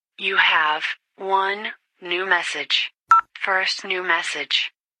You have one new message. First new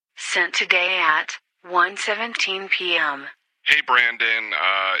message. Sent today at 1:17 p.m. Hey Brandon,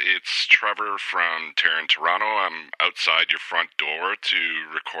 it's Trevor from Terran Toronto. I'm outside your front door to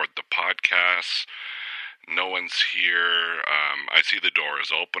record the podcast. No one's here. I see the door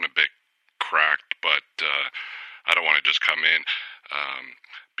is open, a bit cracked, but I don't want to just come in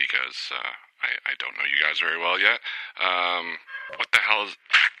because I don't know you guys very well yet. What the hell is...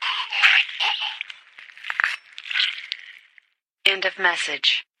 End of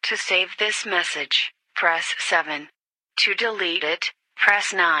message. To save this message, press 7. To delete it,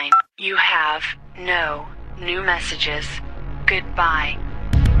 press 9. You have no new messages. Goodbye.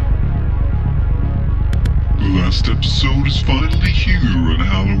 The last episode is finally here and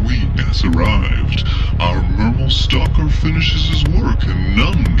Halloween has arrived. Our Mermal Stalker finishes his work and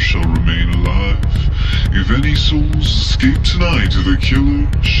none shall remain alive. If any souls escape tonight, the killer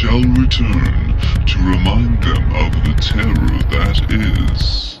shall return to remind them of the terror that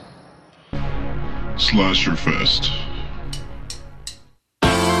is Slasherfest.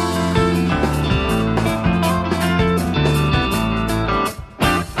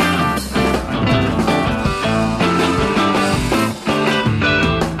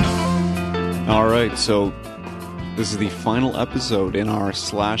 Alright, so this is the final episode in our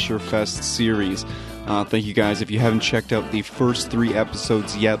Slasherfest series. Thank you guys. If you haven't checked out the first 3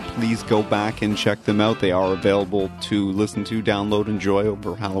 episodes yet, please go back and check them out. They are available to listen to, download, enjoy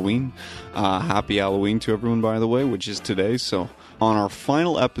over Halloween. Happy Halloween to everyone, by the way, which is today. So, on our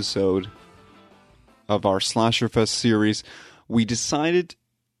final episode of our Slasherfest series, we decided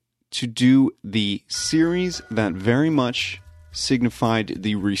to do the series that very much signified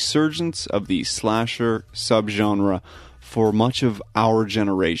the resurgence of the slasher subgenre for much of our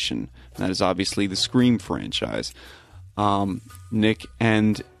generation. That is obviously the Scream franchise. Nick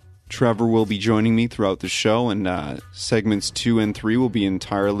and Trevor will be joining me throughout the show, and segments 2 and 3 will be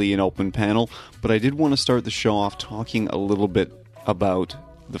entirely an open panel. But I did want to start the show off talking a little bit about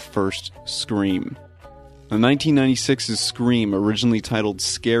the first Scream. Now, 1996's Scream, originally titled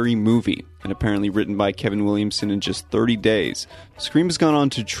Scary Movie, and apparently written by Kevin Williamson in just 30 days, Scream has gone on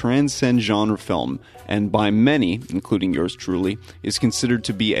to transcend genre film, and by many, including yours truly, is considered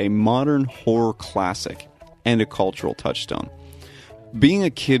to be a modern horror classic and a cultural touchstone. Being a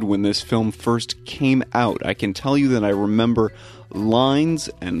kid when this film first came out, I can tell you that I remember lines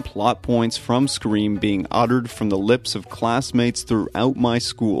and plot points from Scream being uttered from the lips of classmates throughout my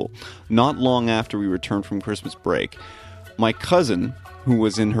school, not long after we returned from Christmas break. My cousin, who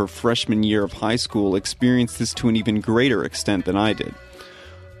was in her freshman year of high school, experienced this to an even greater extent than I did.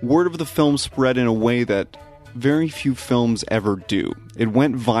 Word of the film spread in a way that very few films ever do. It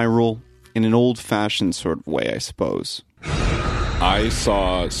went viral in an old-fashioned sort of way, I suppose. I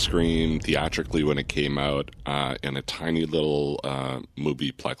saw Scream theatrically when it came out in a tiny little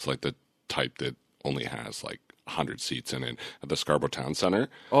movieplex, like the type that only has like 100 seats in it, at the Scarborough Town Center.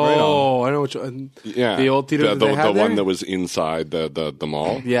 Oh, I know which one. Yeah, the old theater the there? one that was inside the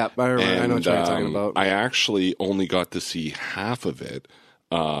mall. Yeah, I know what you're talking about. I actually only got to see half of it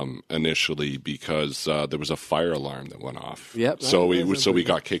initially because there was a fire alarm that went off. Yep. So we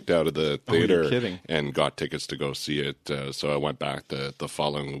got kicked out of the theater kidding? and got tickets to go see it. So I went back the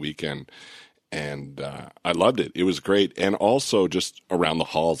following weekend, and I loved it. It was great, and also just around the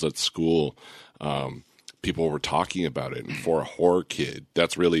halls at school, people were talking about it. And for a horror kid,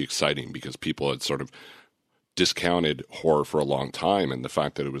 that's really exciting because people had sort of discounted horror for a long time, and the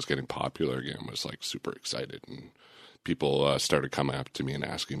fact that it was getting popular again was like super excited. And people started coming up to me and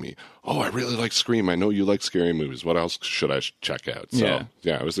asking me, "Oh, I really like Scream. I know you like scary movies. What else should I check out?" So,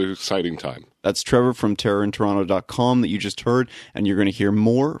 yeah, it was an exciting time. That's Trevor from terrorintoronto.com that you just heard, and you're going to hear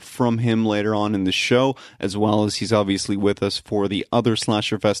more from him later on in the show, as well as he's obviously with us for the other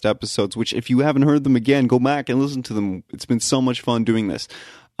Slasherfest episodes, which if you haven't heard them again, go back and listen to them. It's been so much fun doing this.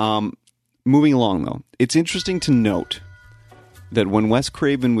 Moving along, though, it's interesting to note that when Wes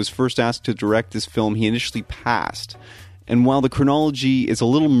Craven was first asked to direct this film, he initially passed. And while the chronology is a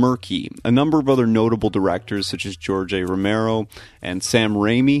little murky, a number of other notable directors, such as George A. Romero and Sam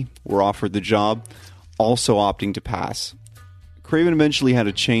Raimi, were offered the job, also opting to pass. Craven eventually had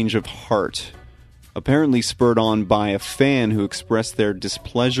a change of heart, apparently spurred on by a fan who expressed their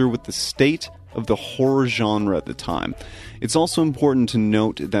displeasure with the state of the horror genre at the time. It's also important to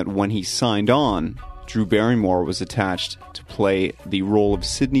note that when he signed on, Drew Barrymore was attached to play the role of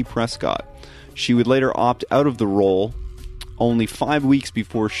Sidney Prescott. She would later opt out of the role only 5 weeks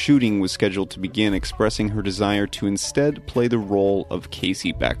before shooting was scheduled to begin, expressing her desire to instead play the role of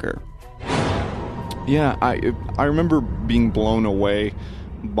Casey Becker. Yeah, I remember being blown away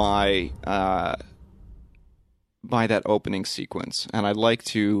by that opening sequence, and I'd like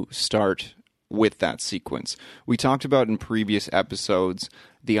to start with that sequence. We talked about in previous episodes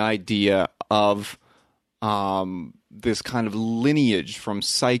the idea of this kind of lineage from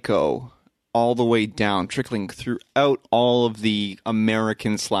Psycho all the way down, trickling throughout all of the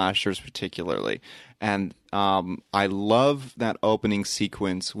American slashers particularly. And I love that opening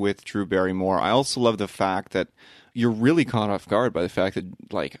sequence with Drew Barrymore. I also love the fact that you're really caught off guard by the fact that,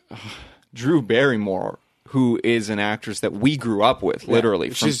 like, Drew Barrymore, who is an actress that we grew up with,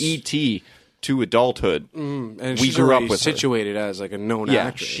 literally, from E.T. to adulthood. And we she's grew up already with her. situated as like a known Yeah,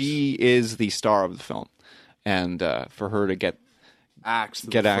 actress. she is the star of the film. And for her to get axed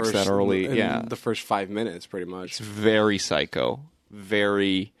that early, in the first 5 minutes, pretty much. very Psycho,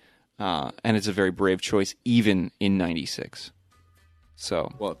 very, and it's a very brave choice, even in '96.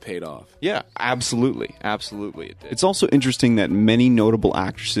 So, Well, it paid off. yeah, absolutely, absolutely, it did. It's also interesting that many notable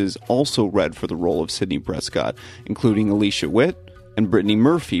actresses also read for the role of Sidney Prescott, including Alicia Witt and Brittany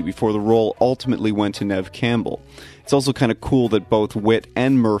Murphy, before the role ultimately went to Neve Campbell. It's also kind of cool that both Witt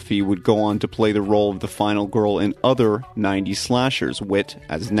and Murphy would go on to play the role of the final girl in other 90s slashers, Witt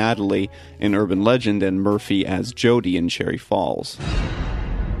as Natalie in Urban Legend and Murphy as Jodie in Cherry Falls.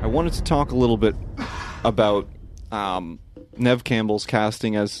 I wanted to talk a little bit about Neve Campbell's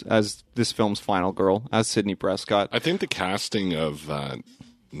casting as this film's final girl, as Sidney Prescott. I think the casting of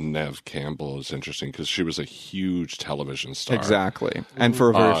Neve Campbell is interesting because she was a huge television star. Exactly. And for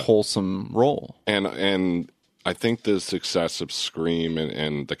a very wholesome role. And I think the success of Scream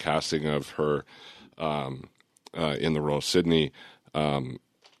and the casting of her in the role of Sydney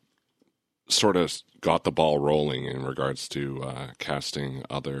sort of got the ball rolling in regards to casting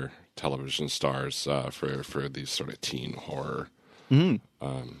other television stars for these sort of teen horror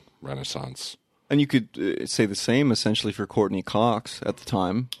renaissance. And you could say the same essentially for Courtney Cox at the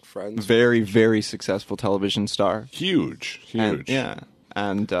time. Friends. Very, very successful television star. Huge. And, yeah.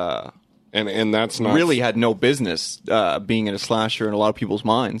 And that's not really had no business being in a slasher in a lot of people's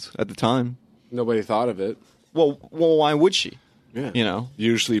minds at the time. Nobody thought of it. Well, why would she? Yeah. You know?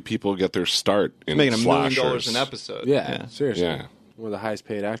 Usually people get their start in Making $1 million slashers. an episode. Yeah, seriously. Yeah. One of the highest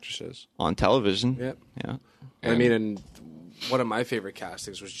paid actresses. On television. Yep. Yeah. I mean, and one of my favorite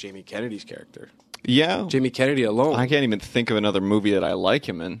castings was Jamie Kennedy's character. Yeah. Jamie Kennedy alone. I can't even think of another movie that I like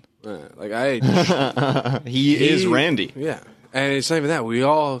him in. He is Randy. Yeah. And it's not even that. We're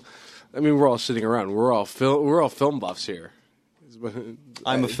all sitting around. We're all film buffs here.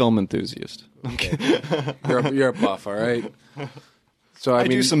 I'm a film enthusiast. You're a buff, all right? So I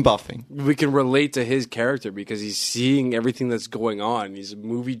mean, do some buffing. We can relate to his character because he's seeing everything that's going on. He's a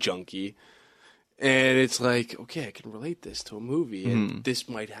movie junkie. And it's like, okay, I can relate this to a movie, and this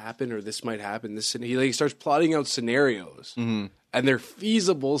might happen, or this might happen. He starts plotting out scenarios, and they're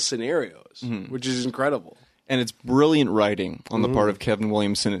feasible scenarios, which is incredible. And it's brilliant writing on the part of Kevin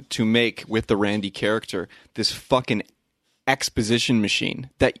Williamson to make, with the Randy character, this fucking exposition machine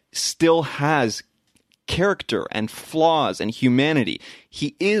that still has character and flaws and humanity.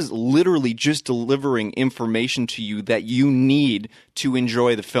 He is literally just delivering information to you that you need to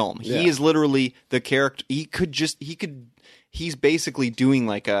enjoy the film. Yeah. He is literally the character. He's basically doing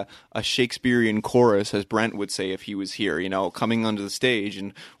like a Shakespearean chorus, as Brent would say if he was here, you know, coming onto the stage,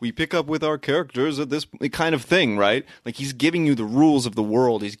 and we pick up with our characters at this kind of thing, right? Like, he's giving you the rules of the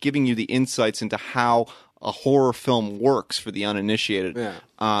world. He's giving you the insights into how a horror film works for the uninitiated. Yeah.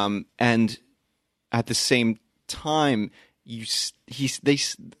 And at the same time, it's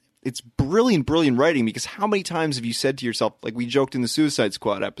brilliant writing, because how many times have you said to yourself, like we joked in the Suicide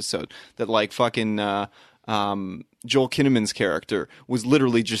Squad episode, that like fucking Joel Kinnaman's character was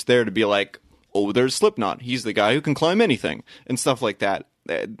literally just there to be like, oh, there's Slipknot. He's the guy who can climb anything and stuff like that.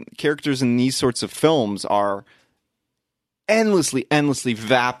 Characters in these sorts of films are endlessly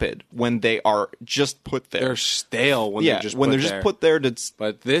vapid when they are just put there. They're stale when they're just put there to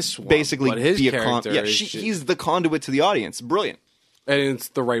But this one, basically his be a character is he's the conduit to the audience. Brilliant. and it's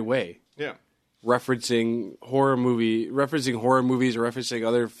the right way. Yeah. Referencing horror movies, or referencing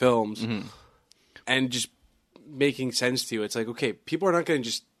other films, and just making sense to you. It's like, okay, people are not going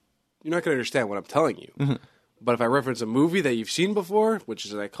to you're not going to understand what I'm telling you. But if I reference a movie that you've seen before, which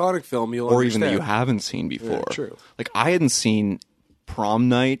is an iconic film, you'll understand. Or even that you haven't seen before. Yeah, true. Like, I hadn't seen Prom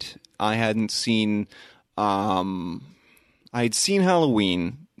Night. I hadn't seen... I had seen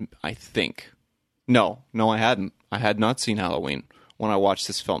Halloween, I think. No, I hadn't. I had not seen Halloween when I watched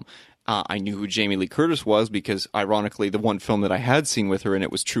this film. I knew who Jamie Lee Curtis was because, ironically, the one film that I had seen with her in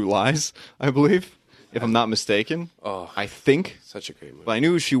it was True Lies, I believe. if I'm not mistaken. Oh, I think. such a great movie. But I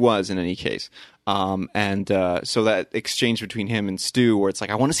knew who she was in any case. So that exchange between him and Stu, where it's like,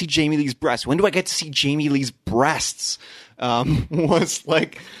 I want to see Jamie Lee's breasts. When do I get to see Jamie Lee's breasts? Was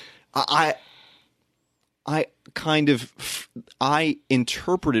like, I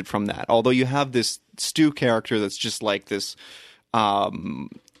interpreted from that. Although you have this Stu character that's just like this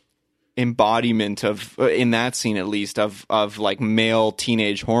embodiment of, in that scene at least, of like male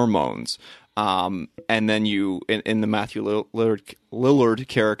teenage hormones. And then you, in the Matthew Lillard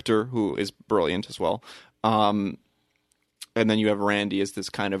character, who is brilliant as well. And then you have Randy as this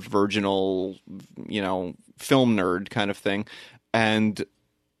kind of virginal, film nerd kind of thing. And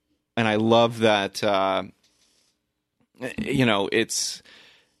I love that,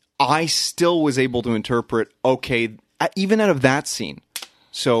 I still was able to interpret, okay, even out of that scene.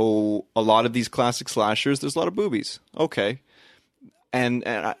 So a lot of these classic slashers, there's a lot of boobies. Okay. And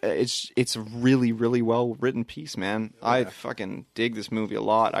it's a really, really well written piece, man. Yeah. I fucking dig this movie a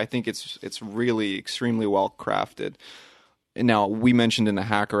lot. I think it's really extremely well crafted. Now, we mentioned in the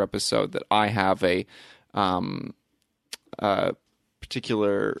Hacker episode that I have a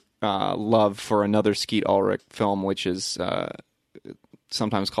particular love for another Skeet Ulrich film, which is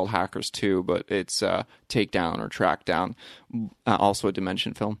sometimes called Hackers 2, but it's Takedown or Trackdown, also a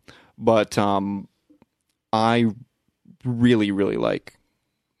Dimension film. But I really, really like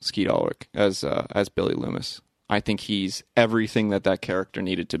Skeet Ulrich as Billy Loomis. I think he's everything that character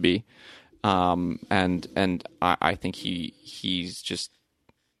needed to be, and I think he's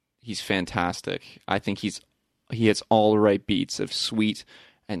fantastic. I think he hits all the right beats of sweet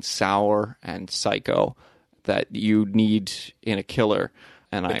and sour and psycho that you need in a killer.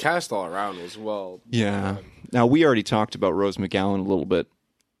 And the cast all around as well. Yeah. Now, we already talked about Rose McGowan a little bit.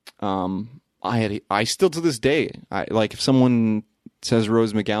 I still to this day, if someone says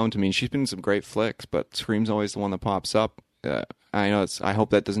Rose McGowan to me, and she's been in some great flicks, but Scream's always the one that pops up. I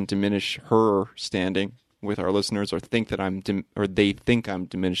hope that doesn't diminish her standing with our listeners, or they think I'm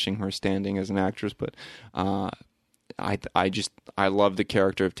diminishing her standing as an actress. But I love the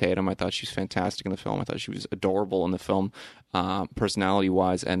character of Tatum. I thought she was fantastic in the film. I thought she was adorable in the film, personality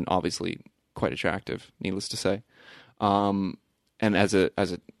wise, and obviously quite attractive, needless to say. And as a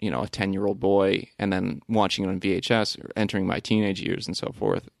 10-year-old boy, and then watching it on VHS, or entering my teenage years and so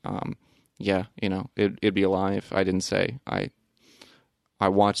forth, it'd be alive. I didn't say I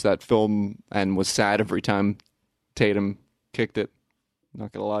watched that film and was sad every time Tatum kicked it.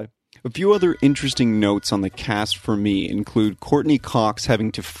 Not gonna lie. A few other interesting notes on the cast for me include Courtney Cox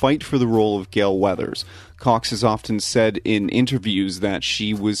having to fight for the role of Gale Weathers. Cox has often said in interviews that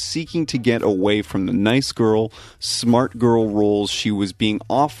she was seeking to get away from the nice girl, smart girl roles she was being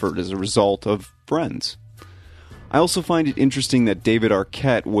offered as a result of Friends. I also find it interesting that David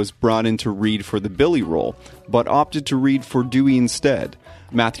Arquette was brought in to read for the Billy role, but opted to read for Dewey instead.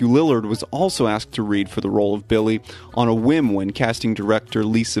 Matthew Lillard was also asked to read for the role of Billy on a whim when casting director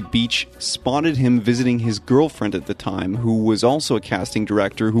Lisa Beach spotted him visiting his girlfriend at the time, who was also a casting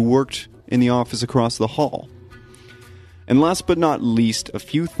director who worked in the office across the hall. And last but not least, a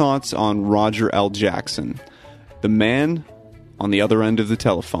few thoughts on Roger L. Jackson, the man on the other end of the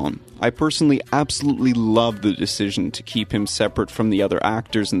telephone. I personally absolutely love the decision to keep him separate from the other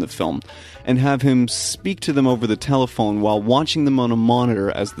actors in the film and have him speak to them over the telephone while watching them on a monitor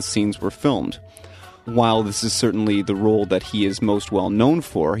as the scenes were filmed. While this is certainly the role that he is most well known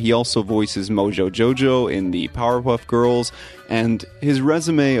for, he also voices Mojo Jojo in the Powerpuff Girls, and his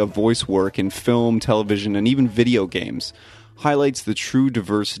resume of voice work in film, television, and even video games highlights the true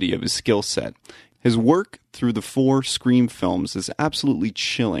diversity of his skill set. His work through the 4 Scream films is absolutely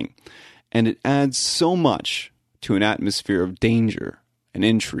chilling, and it adds so much to an atmosphere of danger and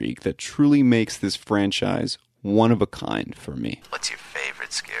intrigue that truly makes this franchise one of a kind for me. What's your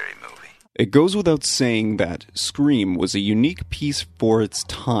favorite scary movie? It goes without saying that Scream was a unique piece for its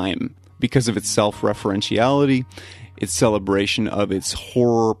time because of its self-referentiality, its celebration of its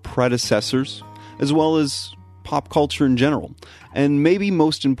horror predecessors, as well as pop culture in general, and maybe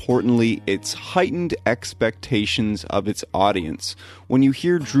most importantly, its heightened expectations of its audience. When you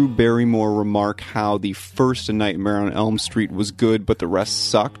hear Drew Barrymore remark how the first A Nightmare on Elm Street was good but the rest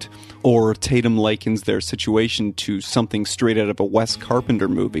sucked, or Tatum likens their situation to something straight out of a Wes Carpenter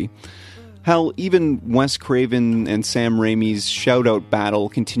movie. Hell, even Wes Craven and Sam Raimi's shout-out battle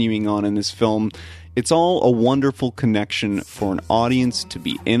continuing on in this film, it's all a wonderful connection for an audience to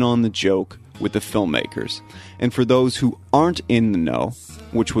be in on the joke with the filmmakers. And for those who aren't in the know,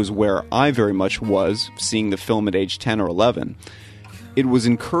 which was where I very much was, seeing the film at age 10 or 11, it was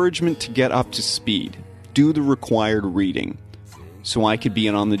encouragement to get up to speed, do the required reading, so I could be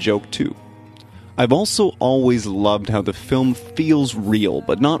in on the joke too. I've also always loved how the film feels real,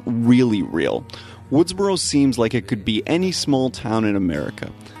 but not really real. Woodsboro seems like it could be any small town in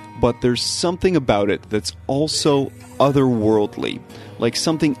America, but there's something about it that's also otherworldly, like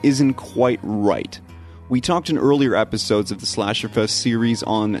something isn't quite right. We talked in earlier episodes of the Slasherfest series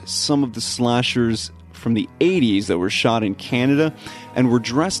on some of the slashers from the 80s that were shot in Canada and were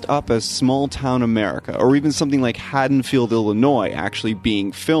dressed up as small-town America, or even something like Haddonfield, Illinois, actually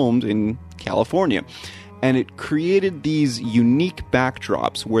being filmed in California. And it created these unique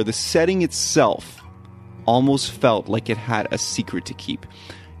backdrops where the setting itself almost felt like it had a secret to keep.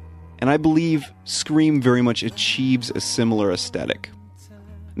 And I believe Scream very much achieves a similar aesthetic.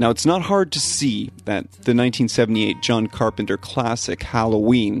 Now, it's not hard to see that the 1978 John Carpenter classic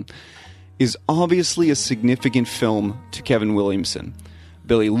Halloween is obviously a significant film to Kevin Williamson.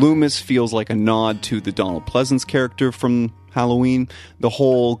 Billy Loomis feels like a nod to the Donald Pleasance character from Halloween. The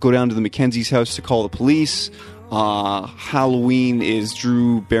whole go down to the Mackenzie's house to call the police. Halloween is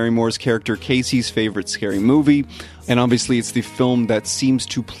Drew Barrymore's character Casey's favorite scary movie. And obviously it's the film that seems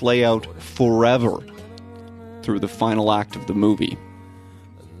to play out forever through the final act of the movie.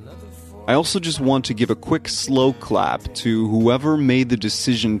 I also just want to give a quick slow clap to whoever made the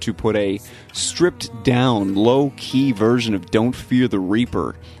decision to put a stripped-down, low-key version of Don't Fear the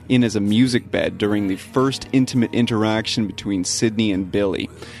Reaper in as a music bed during the first intimate interaction between Sydney and Billy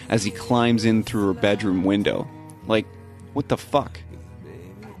as he climbs in through her bedroom window. Like, what the fuck?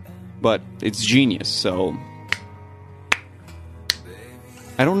 But it's genius, so...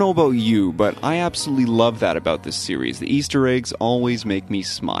 I don't know about you, but I absolutely love that about this series. The Easter eggs always make me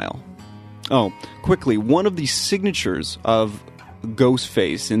smile. Oh, quickly, one of the signatures of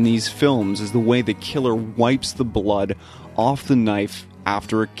Ghostface in these films is the way the killer wipes the blood off the knife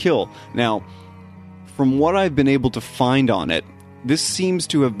after a kill. Now, from what I've been able to find on it, this seems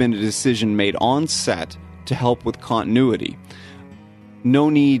to have been a decision made on set to help with continuity. No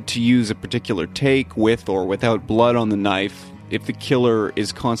need to use a particular take with or without blood on the knife if the killer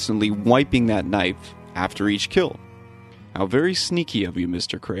is constantly wiping that knife after each kill. How very sneaky of you,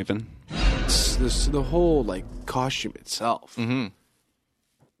 Mr. Craven. The whole costume itself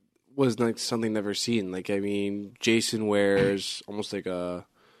was like something never seen. Like, I mean, Jason wears almost like a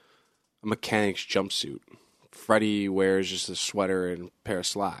mechanic's jumpsuit. Freddy wears just a sweater and a pair of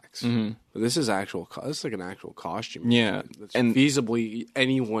slacks. But this is this is like an actual costume. Yeah, and feasibly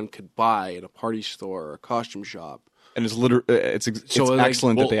anyone could buy at a party store or a costume shop. And it's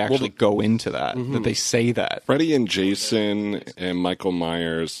excellent that they actually go into that, that they say that. Freddy and Jason and Michael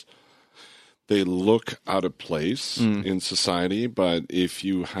Myers, they look out of place in society, but if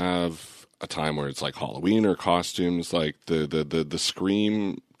you have a time where it's like Halloween or costumes, like the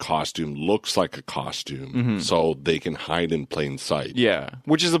Scream costume looks like a costume, so they can hide in plain sight. Yeah,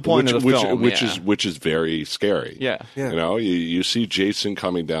 which is the point of the film. Which is very scary. Yeah. You know, you see Jason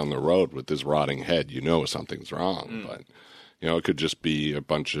coming down the road with his rotting head, you know something's wrong, but you know it could just be a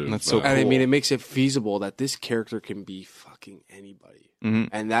bunch of. That's so cool. And I mean, it makes it feasible that this character can be fucking anybody.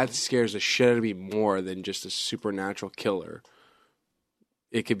 And that scares the shit out of me more than just a supernatural killer.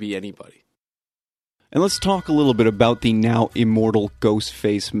 It could be anybody. And let's talk a little bit about the now immortal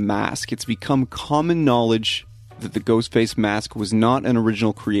Ghostface mask. It's become common knowledge that the Ghostface mask was not an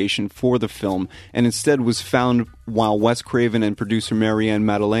original creation for the film, and instead was found while Wes Craven and producer Marianne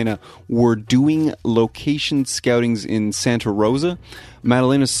Maddalena were doing location scoutings in Santa Rosa.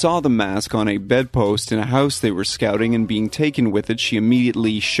 Maddalena saw the mask on a bedpost in a house they were scouting, and being taken with it, she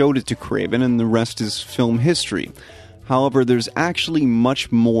immediately showed it to Craven, and the rest is film history. However, there's actually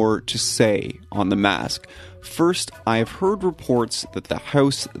much more to say on the mask. First, I have heard reports that the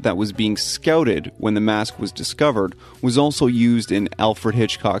house that was being scouted when the mask was discovered was also used in Alfred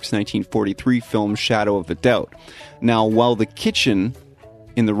Hitchcock's 1943 film Shadow of a Doubt. Now, while the kitchen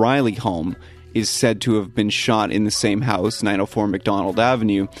in the Riley home is said to have been shot in the same house, 904 McDonald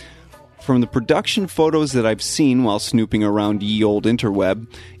Avenue, from the production photos that I've seen while snooping around ye old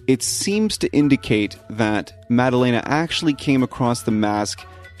interweb, it seems to indicate that Maddalena actually came across the mask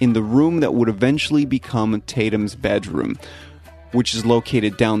in the room that would eventually become Tatum's bedroom, which is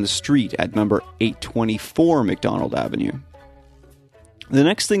located down the street at number 824 McDonald Avenue. The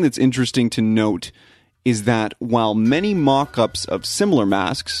next thing that's interesting to note is that while many mock-ups of similar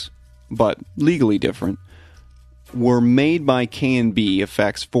masks, but legally different, were made by K&B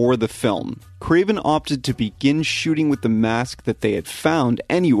Effects for the film, Craven opted to begin shooting with the mask that they had found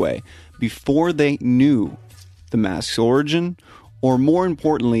anyway, before they knew the mask's origin, or more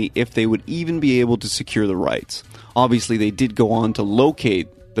importantly, if they would even be able to secure the rights. Obviously, they did go on to locate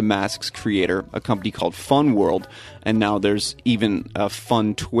The Mask's creator, a company called Fun World, and now there's even a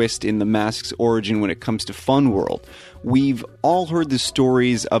fun twist in The Mask's origin when it comes to Fun World. We've all heard the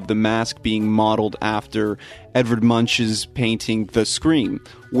stories of The Mask being modeled after Edvard Munch's painting The Scream,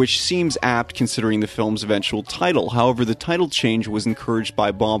 which seems apt considering the film's eventual title. However, the title change was encouraged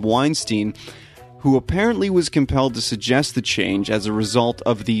by Bob Weinstein, who apparently was compelled to suggest the change as a result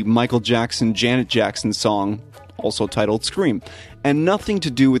of the Michael Jackson-Janet Jackson song, also titled Scream, and nothing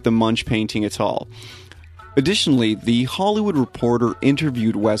to do with the Munch painting at all. Additionally, The Hollywood Reporter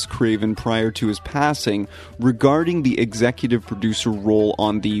interviewed Wes Craven prior to his passing regarding the executive producer role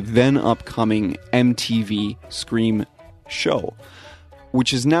on the then upcoming MTV Scream show,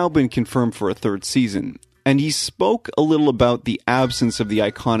 which has now been confirmed for a third season. And he spoke a little about the absence of the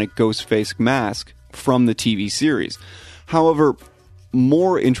iconic Ghostface mask from the TV series. However,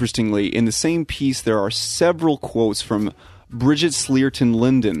 more interestingly, in the same piece, there are several quotes from Bridget Slearton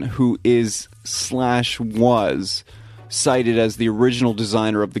Linden, who is / was cited as the original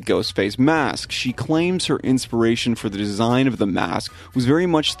designer of the Ghostface mask. She claims her inspiration for the design of the mask was very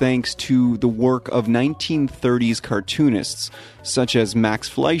much thanks to the work of 1930s cartoonists such as Max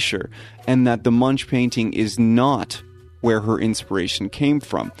Fleischer, and that the Munch painting is not where her inspiration came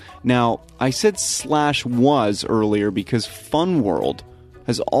from. Now, I said / was earlier because Fun World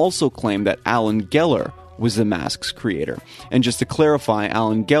has also claimed that Alan Geller was the mask's creator. And just to clarify,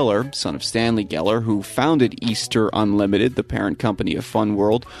 Alan Geller, son of Stanley Geller, who founded Easter Unlimited, the parent company of Fun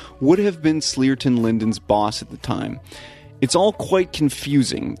World, would have been Slearton Linden's boss at the time. It's all quite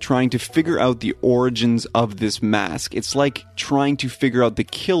confusing, trying to figure out the origins of this mask. It's like trying to figure out the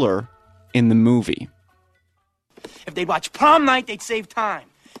killer in the movie. If they'd watch Prom Night, they'd save time.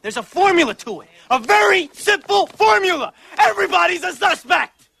 There's a formula to it. A very simple formula. Everybody's a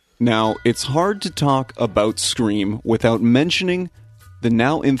suspect. Now, it's hard to talk about Scream without mentioning the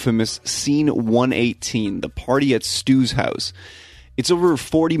now infamous Scene 118, the party at Stu's house. It's over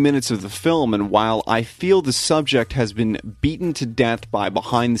 40 minutes of the film, and while I feel the subject has been beaten to death by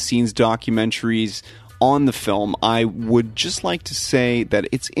behind-the-scenes documentaries on the film, I would just like to say that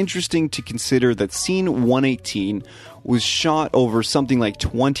it's interesting to consider that Scene 118 was shot over something like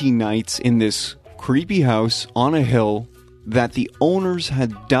 20 nights in this creepy house on a hill that the owners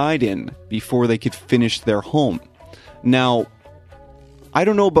had died in before they could finish their home. Now, I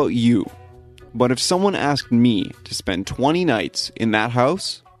don't know about you, but if someone asked me to spend 20 nights in that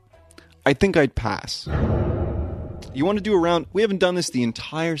house, I think I'd pass. You want to do a round? We haven't done this the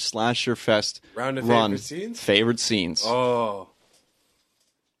entire Slasher Fest Round of run. favorite scenes? Favorite scenes. Oh.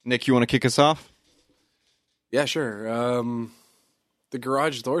 Nick, you want to kick us off? Yeah, sure. The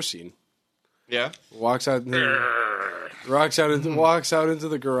garage door scene. Yeah. Walks out into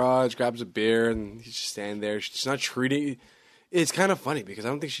the garage, grabs a beer, and he's just standing there. She's not treating. It's kind of funny because I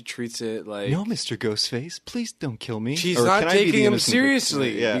don't think she treats it like. No, Mr. Ghostface, please don't kill me. She's Or not can I be the taking him innocent seriously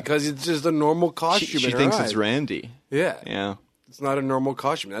victim? Yeah. because it's just a normal costume. She in her thinks eyes. it's Randy. Yeah, Yeah. it's not a normal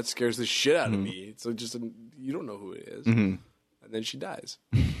costume. That scares the shit out of me. So just you don't know who it is, and then she dies.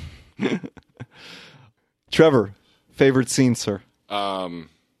 Trevor, favorite scene, sir? I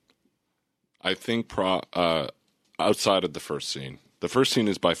think outside of the first scene. The first scene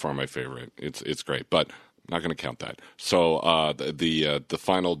is by far my favorite. It's great, but I'm not going to count that. So the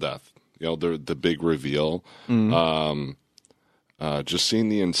final death, the big reveal, just seeing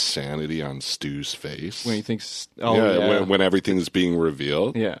the insanity on Stu's face When he thinks, when everything is being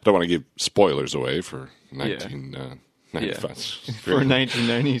revealed. Yeah. Don't want to give spoilers away for 1995. for a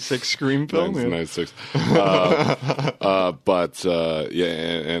 1996 Scream film. 1996. But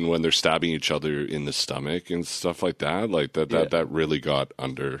and when they're stabbing each other in the stomach and stuff like that, that really got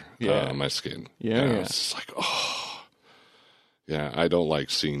under my skin. It's like, oh, yeah, I don't like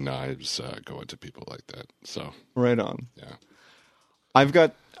seeing knives go into people like that. So Right on. yeah.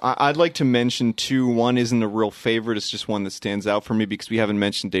 I'd like to mention two. One isn't a real favorite. It's just one that stands out for me because we haven't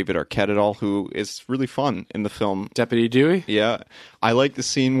mentioned David Arquette at all, who is really fun in the film. Deputy Dewey. Yeah. I like the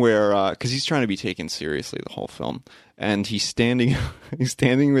scene where, because he's trying to be taken seriously the whole film, and he's standing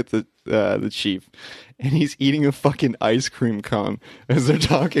with the chief, and he's eating a fucking ice cream cone as they're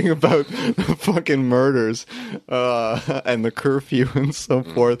talking about the fucking murders and the curfew and so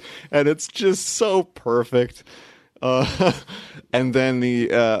forth, and it's just so perfect. And then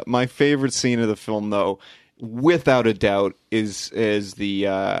my favorite scene of the film, though, without a doubt, is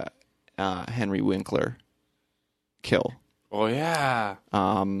the Henry Winkler kill. Oh yeah.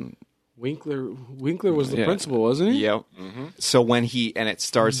 Winkler was the principal, wasn't he? Yep. Mm-hmm. So when it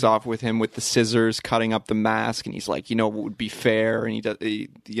starts off with him with the scissors cutting up the mask, and he's like, what would be fair, and he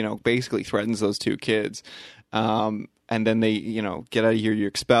basically threatens those two kids. and then they, get out of here, you're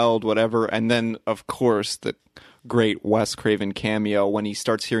expelled, whatever. And then, of course, the great Wes Craven cameo when he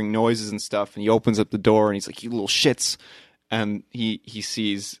starts hearing noises and stuff, and he opens up the door, and he's like, "You little shits." And he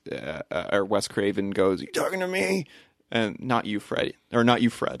sees, or Wes Craven goes, "You talking to me?" And not you, Freddy. Or not you,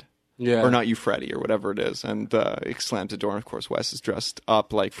 Fred. Yeah. Or not you, Freddy, or whatever it is. And he slams the door, and of course, Wes is dressed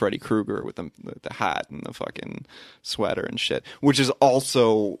up like Freddy Krueger with the hat and the fucking sweater and shit. Which is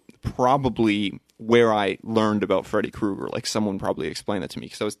also probably where I learned about Freddy Krueger. Like, someone probably explained that to me,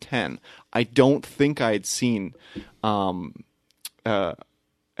 because I was 10. I don't think I had seen a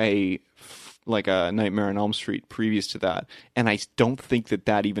Nightmare on Elm Street previous to that. And I don't think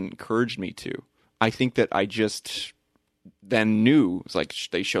that even encouraged me to. I think that I just then knew. It's like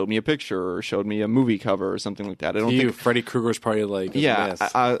they showed me a picture or showed me a movie cover or something like that. I don't think Freddy Krueger's probably like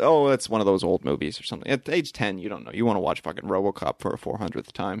that's one of those old movies or something. At age 10, you don't know. You want to watch fucking RoboCop for a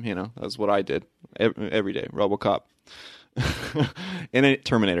 400th time. That's what I did every day. RoboCop, and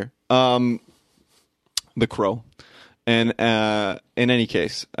Terminator, The Crow, and in any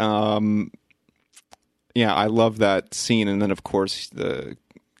case, I love that scene. And then of course the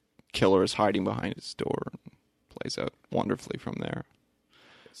killer is hiding behind his door. Plays out wonderfully from there.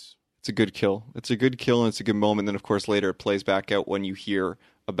 It's a good kill. It's a good kill, and it's a good moment. Then, of course, later it plays back out when you hear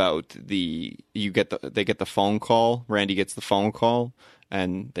about they get the phone call. Randy gets the phone call,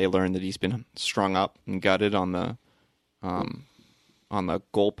 and they learn that he's been strung up and gutted on the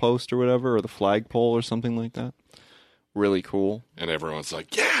goalpost or whatever, or the flagpole or something like that. Really cool. And everyone's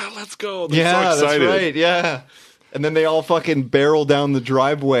like, "Yeah, let's go!" They're so excited. That's right. Yeah. And then they all fucking barrel down the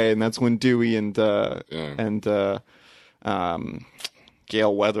driveway, and that's when Dewey and Gale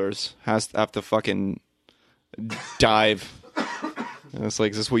Weathers have to fucking dive. And it's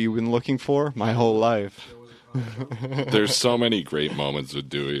like, is this what you've been looking for my whole life? There's so many great moments with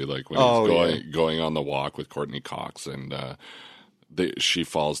Dewey, like when he's going on the walk with Courtney Cox, and she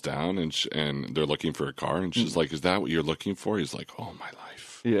falls down, and they're looking for a car, and she's like, "Is that what you're looking for?" He's like, "Oh, my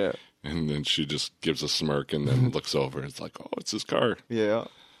life." Yeah. And then she just gives a smirk and then looks over. It's like, oh, it's his car. Yeah.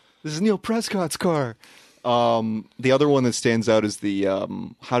 This is Neil Prescott's car. The other one that stands out is the,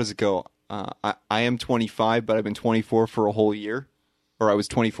 how does it go? I am 25, but I've been 24 for a whole year. Or I was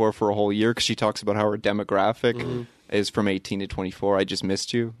 24 for a whole year, because she talks about how her demographic is from 18 to 24. I just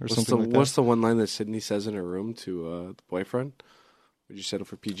missed you, or something like that. What's the one line that Sydney says in her room to the boyfriend? Would you settle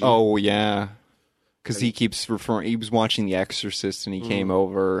for PG? Oh, yeah. Because he keeps referring. He was watching The Exorcist, and he came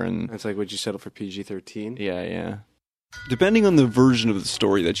over, and it's like, would you settle for PG-13? Yeah. Depending on the version of the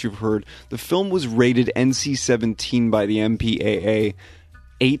story that you've heard, the film was rated NC-17 by the MPAA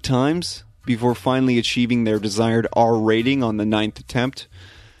 8 times before finally achieving their desired R rating on the 9th attempt.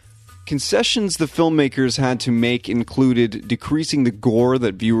 Concessions the filmmakers had to make included decreasing the gore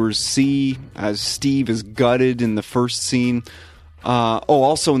that viewers see, as Steve is gutted in the first scene.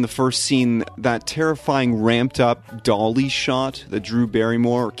 Also in the first scene, that terrifying ramped-up dolly shot that Drew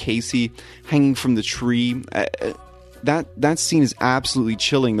Barrymore, or Casey, hanging from the tree. That scene is absolutely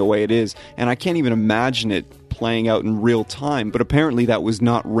chilling the way it is, and I can't even imagine it playing out in real time, but apparently that was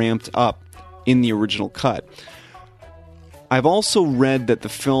not ramped up in the original cut. I've also read that the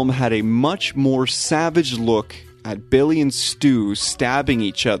film had a much more savage look at Billy and Stu stabbing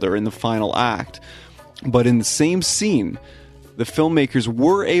each other in the final act, but in the same scene, the filmmakers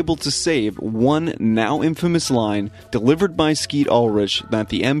were able to save one now infamous line delivered by Skeet Ulrich that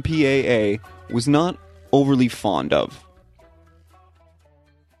the MPAA was not overly fond of.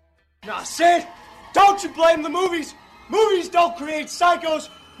 Now, Sid, don't you blame the movies. Movies don't create psychos.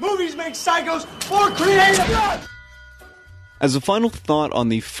 Movies make psychos more creative. As a final thought on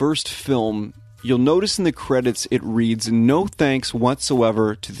the first film, you'll notice in the credits it reads, "No thanks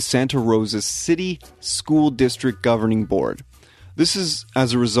whatsoever to the Santa Rosa City School District Governing Board." This is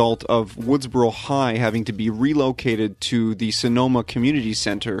as a result of Woodsboro High having to be relocated to the Sonoma Community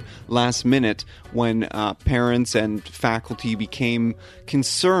Center last minute when parents and faculty became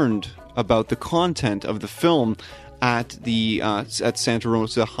concerned about the content of the film at Santa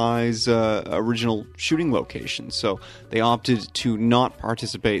Rosa High's original shooting location. So they opted to not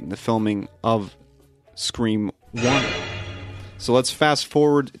participate in the filming of Scream 1. So let's fast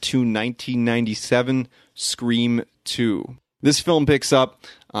forward to 1997, Scream 2. This film picks up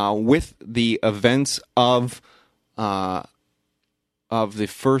with the events of the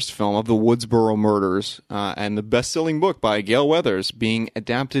first film, of the Woodsboro murders, and the best-selling book by Gale Weathers being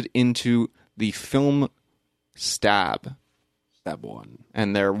adapted into the film Stab. Stab 1.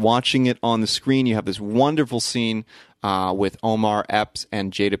 And they're watching it on the screen. You have this wonderful scene with Omar Epps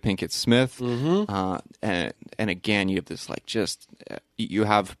and Jada Pinkett Smith. And again, you have this, like, just... you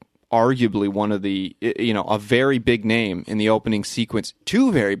have arguably one of the, a very big name in the opening sequence.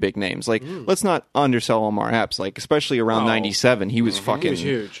 Two very big names. Like, let's not undersell Omar Epps. Like, especially around '97, he was fucking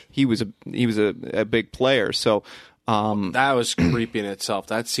huge. He was a big player. So. That was creepy in itself.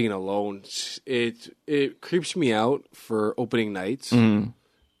 That scene alone, it creeps me out for opening nights, and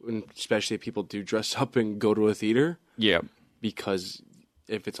especially if people do dress up and go to a theater. Yeah, because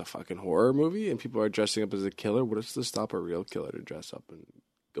if it's a fucking horror movie and people are dressing up as a killer, what is to stop a real killer to dress up and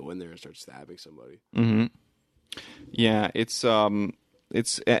go in there and start stabbing somebody? Mm-hmm. Yeah, it's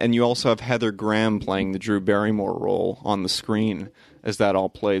and you also have Heather Graham playing the Drew Barrymore role on the screen as that all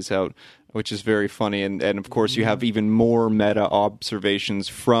plays out, which is very funny. And of course, you have even more meta observations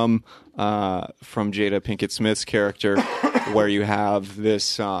from Jada Pinkett Smith's character, where you have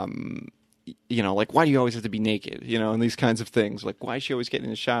this, like, why do you always have to be naked? And these kinds of things. Like, why is she always getting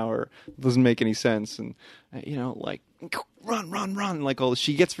in the shower? It doesn't make any sense. And, like, run. Like,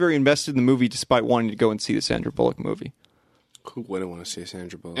 she gets very invested in the movie despite wanting to go and see the Sandra Bullock movie. Who wouldn't want to see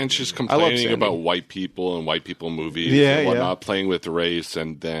Sandra Bullock? And she's complaining about white people and white people movies and whatnot, playing with race,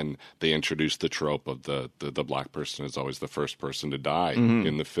 and then they introduce the trope of the black person is always the first person to die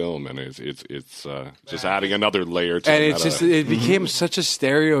in the film, and it's just adding another layer to and it. It's just it became such a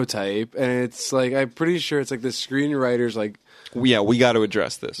stereotype, and it's like I'm pretty sure it's like the screenwriters like. We got to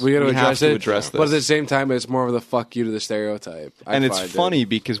address this. We got to address this. But at the same time, it's more of the fuck you to the stereotype. And it's funny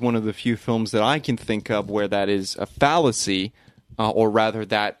because one of the few films that I can think of where that is a fallacy, or rather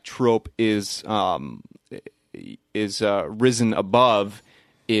that trope is risen above,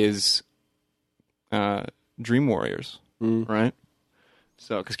 is Dream Warriors, right?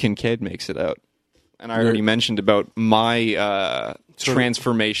 So, because Kincaid makes it out. And I already mentioned about my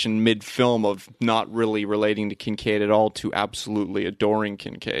transformation mid-film of not really relating to Kincaid at all to absolutely adoring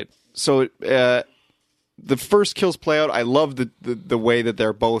Kincaid. So the first kills play out. I love the way that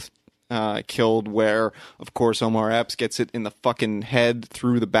they're both killed, where, of course, Omar Epps gets it in the fucking head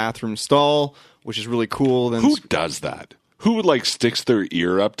through the bathroom stall, which is really cool. Then who does that? Who, sticks their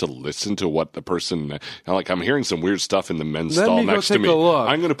ear up to listen to what the person... I'm hearing some weird stuff in the men's stall next to me.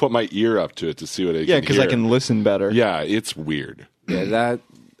 I'm going to put my ear up to it to see what I can hear. Yeah, because I can listen better. Yeah, it's weird. Yeah,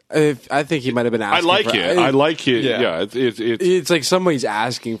 I think he might have been asking I like it. Yeah, it's like somebody's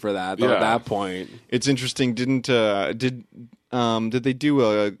asking for that, though, at that point. It's interesting. Did they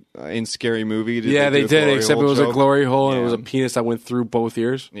do in Scary Movie? They did, except it was a glory hole and it was a penis that went through both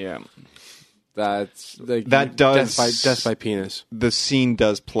ears. Yeah. That's death by penis. The scene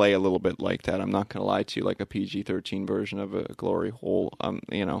does play a little bit like that. I'm not going to lie to you, like a PG-13 version of a glory hole.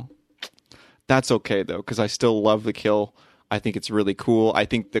 That's okay though, because I still love the kill. I think it's really cool. I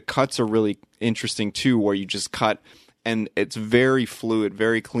think the cuts are really interesting too, where you just cut and it's very fluid,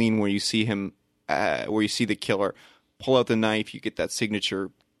 very clean. Where you see him, where you see the killer pull out the knife, you get that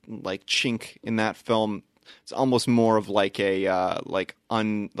signature like chink in that film. It's almost more of like a like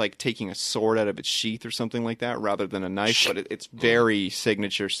taking a sword out of its sheath or something like that, rather than a knife. But it's very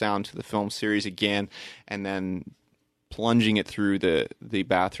signature sound to the film series again, and then plunging it through the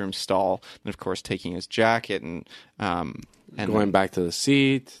bathroom stall, and of course taking his jacket and going back to the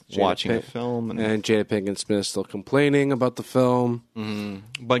seat, watching the film, and Jada Pinkett Smith still complaining about the film,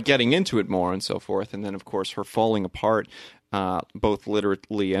 but getting into it more and so forth, and then of course her falling apart, both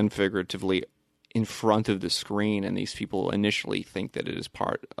literally and figuratively, in front of the screen, and these people initially think that it is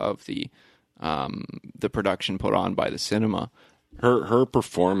part of the production put on by the cinema. Her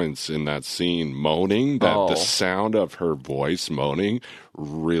performance in that scene, moaning, the sound of her voice moaning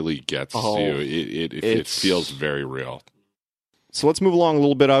really gets you. It feels very real. So let's move along a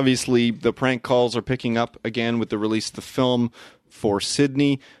little bit. Obviously, the prank calls are picking up again with the release of the film for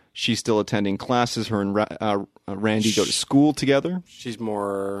Sydney. She's still attending classes. Her and Randy go to school together. She's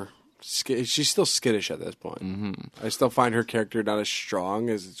still skittish at this point. I still find her character not as strong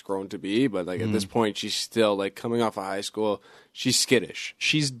as it's grown to be, but at this point, she's still coming off of high school. She's skittish.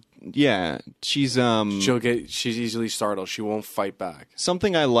 She's easily startled. She won't fight back.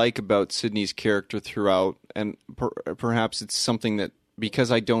 Something I like about Sydney's character throughout, and perhaps it's something that,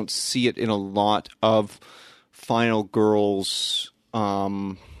 because I don't see it in a lot of Final Girls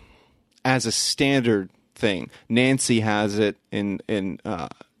as a standard thing. Nancy has it in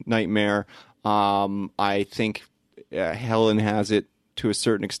Nightmare. I think Helen has it to a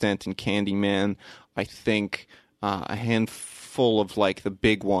certain extent in Candyman. I think a handful of the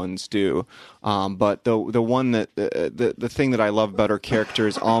big ones do. But the one that the thing that I love about her character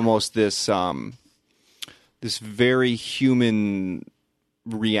is almost this this very human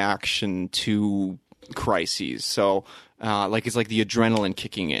reaction to crises. So it's like the adrenaline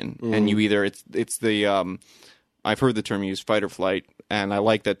kicking in, and you either it's the I've heard the term used, fight or flight, and I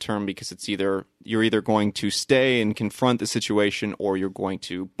like that term because it's you're either going to stay and confront the situation, or you're going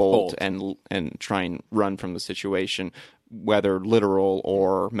to bolt. and try and run from the situation, whether literal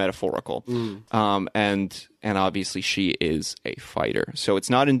or metaphorical. And obviously she is a fighter, so it's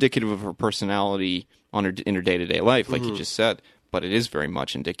not indicative of her personality in her day-to-day life, like you just said, but it is very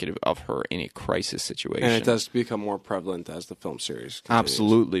much indicative of her in a crisis situation. And it does become more prevalent as the film series continues.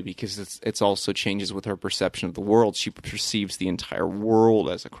 Absolutely, because it's also changes with her perception of the world. She perceives the entire world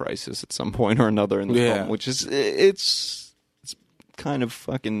as a crisis at some point or another in the film, which is it's kind of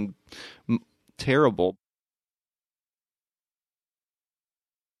fucking terrible.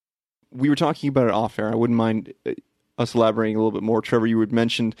 We were talking about it off air. I wouldn't mind us elaborating a little bit more. Trevor, you had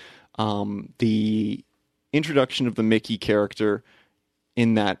mentioned the introduction of the Mickey character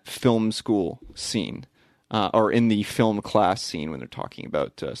in that film school scene, or in the film class scene when they're talking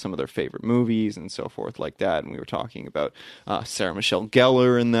about some of their favorite movies and so forth like that. And we were talking about Sarah Michelle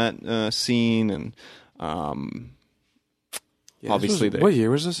Gellar in that scene, and obviously, what year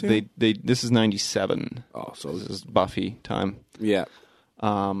was this? This is 97. Oh, so this is Buffy time. Yeah.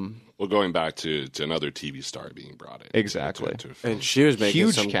 Well, going back to another TV star being brought in. Exactly. To a film. And she was making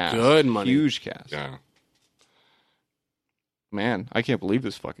Huge some cast. good money. Huge cast. Yeah. Man, I can't believe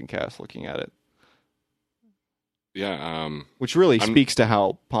this fucking cast looking at it. Yeah. Which really speaks to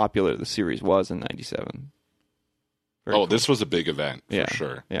how popular the series was in 97. Very cool. This was a big event, for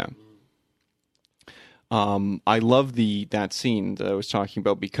sure. Yeah. I love that scene that I was talking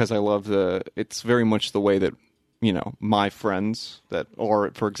about because I love it's very much the way that, you know, my friends or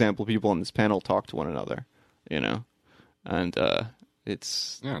for example, people on this panel talk to one another, you know, and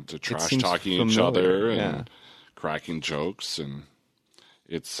it's to trash talking each other and cracking jokes, and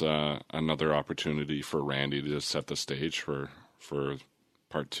it's another opportunity for Randy to set the stage for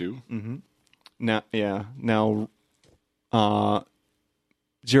part 2. Mm-hmm. Now,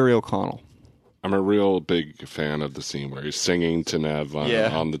 Jerry O'Connell. I'm a real big fan of the scene where he's singing to Nev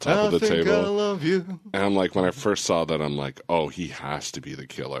on the top of the table. I love you. And I'm like, when I first saw that, I'm like, oh, he has to be the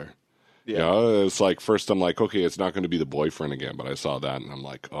killer. Yeah. You know, it's like, first I'm like, okay, it's not going to be the boyfriend again. But I saw that and I'm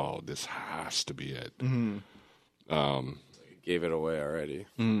like, oh, this has to be it. Mm-hmm. Gave it away already.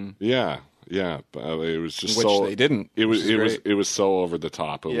 Yeah. But it was just Which they didn't. It was so over the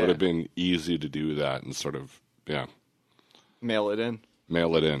top. It would have been easy to do that and sort of, mail it in.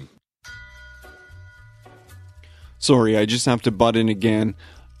 Sorry, I just have to butt in again.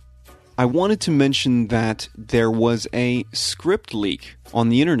 I wanted to mention that there was a script leak on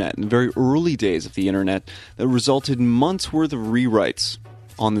the internet in the very early days of the internet that resulted in months worth of rewrites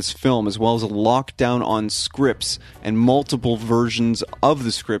on this film, as well as a lockdown on scripts and multiple versions of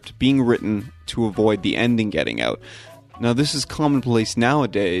the script being written to avoid the ending getting out. Now, this is commonplace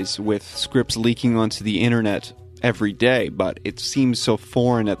nowadays with scripts leaking onto the internet every day, but it seems so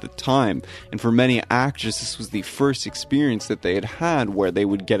foreign at the time. And for many actors, this was the first experience that they had where they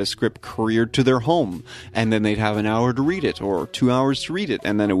would get a script couriered to their home, and then they'd have an hour to read it, or 2 hours to read it,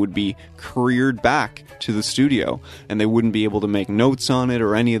 and then it would be couriered back to the studio, and they wouldn't be able to make notes on it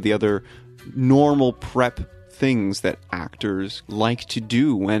or any of the other normal prep things that actors like to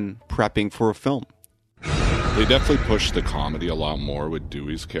do when prepping for a film. They definitely pushed the comedy a lot more with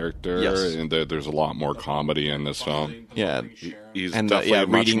Dewey's character, and there's a lot more comedy in this film. Yeah, he's and definitely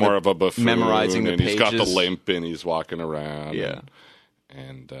much more of a buffoon, memorizing the and he's got the pages. limp, and he's walking around. Yeah,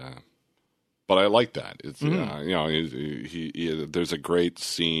 but I like that. It's you know, he there's a great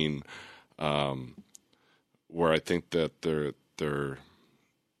scene where I think that they're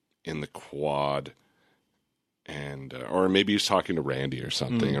in the quad, and or maybe he's talking to Randy or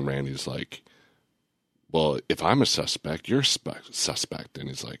something, and Randy's like, well, if I'm a suspect, you're a suspect. And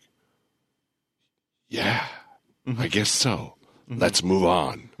he's like, yeah, I guess so. Let's move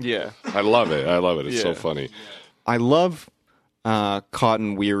on. Yeah. I love it. It's so funny. I love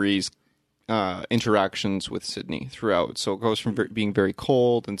Cotton Weary's interactions with Sydney throughout. So it goes from being very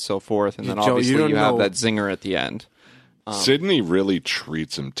cold and so forth, and then Joe, obviously you have know- that zinger at the end. Sydney really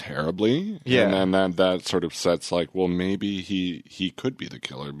treats him terribly. Yeah. And then that sort of sets like, well, maybe he could be the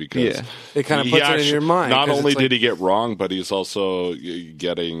killer because It kind of he puts it in your mind. Not 'cause only it's did like- he get wrong, but he's also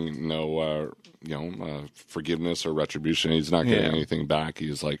getting forgiveness or retribution. He's not getting anything back.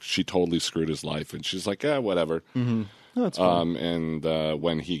 He's like, she totally screwed his life. And she's like, whatever. Oh, that's fine. And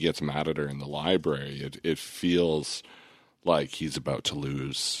when he gets mad at her in the library, it feels like he's about to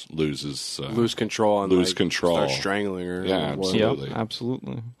lose control and lose control. start strangling her. Yeah, or whatever. absolutely. Yep,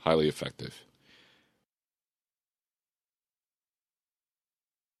 absolutely. Highly effective.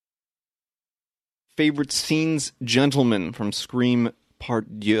 Favorite scenes, gentlemen, from Scream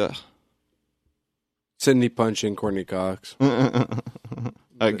Part 2. Sidney punching Courtney Cox.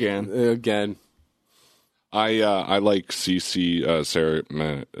 Again. I like Sarah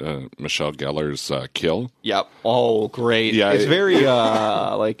Michelle Gellar's Kill. Yep. Oh, great. Yeah, it's very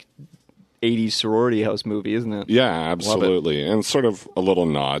like 80s sorority house movie, isn't it? Yeah, absolutely, and sort of a little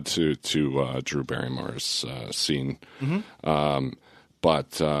nod to Drew Barrymore's scene.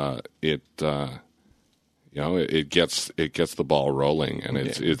 But it gets the ball rolling, and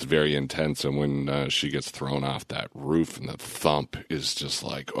it's very intense. And when she gets thrown off that roof, and the thump is just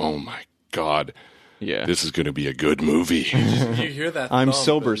like, oh my God. Yeah, this is going to be a good movie. You hear that? I'm thump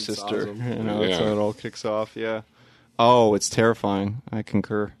sober, and it's sister. awesome. That's how it all kicks off. Yeah. Oh, it's terrifying. I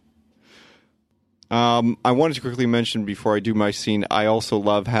concur. I wanted to quickly mention before I do my scene, I also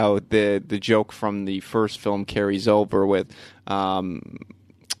love how the joke from the first film carries over with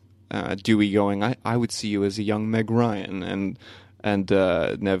Dewey going, I would see you as a young Meg Ryan, and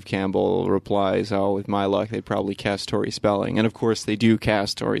Nev Campbell replies, oh, with my luck, they'd probably cast Tori Spelling. And, of course, they do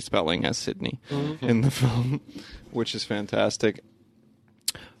cast Tori Spelling as Sydney in the film, which is fantastic.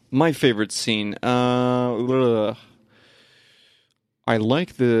 My favorite scene, I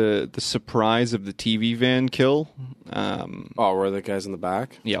like the surprise of the TV van kill. Where the guy's in the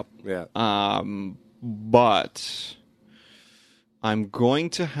back? Yep. Yeah. But I'm going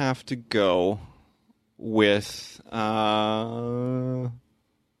to have to go with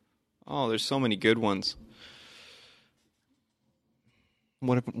there's so many good ones.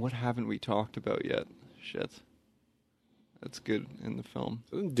 What haven't we talked about yet? Shit. That's good in the film.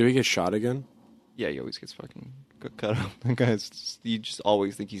 Do he get shot again? Yeah, he always gets fucking cut up. That guy's you just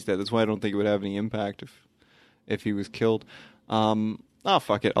always think he's dead. That's why I don't think it would have any impact if he was killed.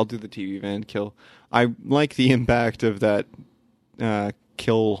 Fuck it. I'll do the TV van kill. I like the impact of that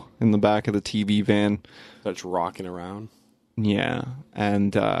kill in the back of the TV van. Starts rocking around. Yeah,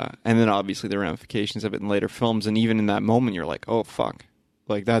 and then obviously the ramifications of it in later films, and even in that moment, you're like, oh fuck,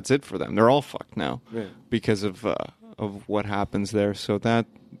 like that's it for them. They're all fucked now because of what happens there. So that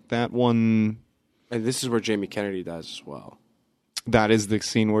one, and this is where Jamie Kennedy dies as well. That is the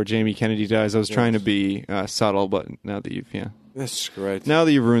scene where Jamie Kennedy dies. I was trying to be subtle, but now that you've That's great. Now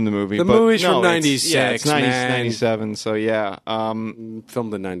that you've ruined the movie. The movie's from 96, it's 97, so yeah.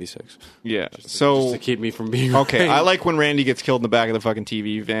 Filmed in 96. Yeah. Just to keep me from being okay, right. I like when Randy gets killed in the back of the fucking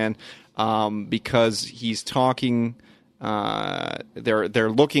TV van because he's talking.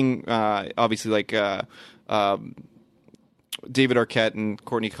 They're looking, obviously, like David Arquette and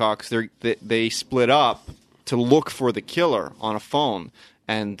Courtney Cox. They split up to look for the killer on a phone,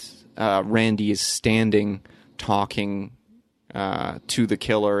 and Randy is standing talking to the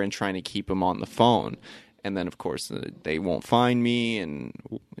killer and trying to keep him on the phone. And then, of course, they won't find me, and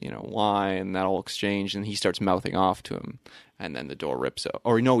why, and that all exchange, and he starts mouthing off to him, and then the door rips out.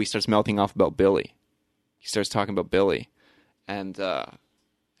 Or no, he starts mouthing off about Billy. He starts talking about Billy, and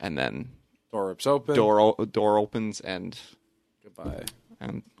then door rips open. Door opens, and goodbye.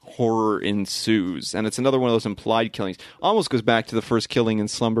 And horror ensues. And it's another one of those implied killings. Almost goes back to the first killing in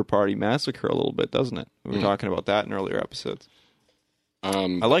Slumber Party Massacre a little bit, doesn't it? We were talking about that in earlier episodes. I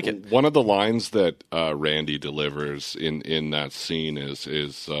like it. One of the lines that Randy delivers in that scene is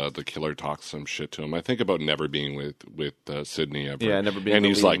the killer talks some shit to him. I think about never being with Sydney ever. Yeah, never being. And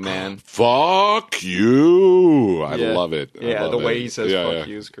he's like, man. "Fuck you!" I love it. Yeah, the way he says "fuck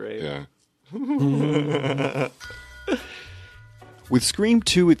you" is great. Yeah. With Scream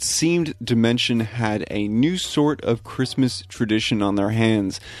 2, it seemed Dimension had a new sort of Christmas tradition on their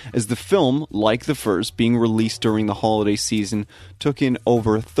hands, as the film, like the first, being released during the holiday season, took in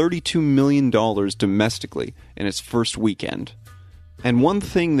over $32 million domestically in its first weekend. And one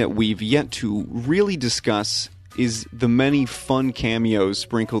thing that we've yet to really discuss is the many fun cameos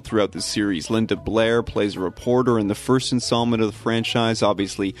sprinkled throughout the series. Linda Blair plays a reporter in the first installment of the franchise.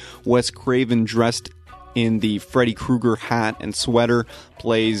 Obviously, Wes Craven, dressed in the Freddy Krueger hat and sweater,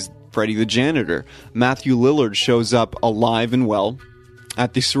 plays Freddy the janitor. Matthew Lillard shows up alive and well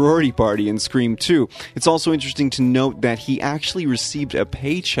at the sorority party in Scream 2. It's also interesting to note that he actually received a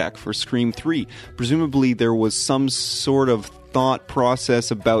paycheck for Scream 3. Presumably there was some sort of thought process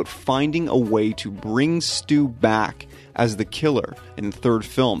about finding a way to bring Stu back as the killer in the third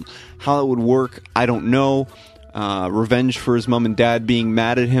film. How it would work, I don't know. Revenge for his mom and dad being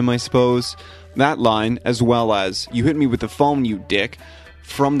mad at him, I suppose. That line, as well as "You hit me with the phone, you dick,"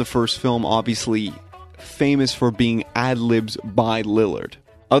 from the first film, obviously famous for being ad-libs by Lillard.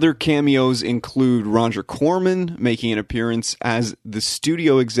 Other cameos include Roger Corman making an appearance as the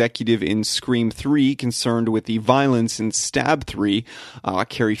studio executive in Scream 3, concerned with the violence in Stab 3.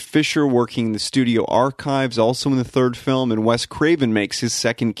 Carrie Fisher working in the studio archives, also in the third film, and Wes Craven makes his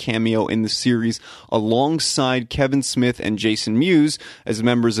second cameo in the series alongside Kevin Smith and Jason Mewes as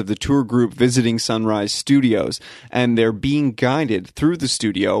members of the tour group visiting Sunrise Studios. And they're being guided through the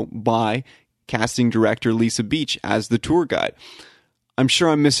studio by casting director Lisa Beach as the tour guide. I'm sure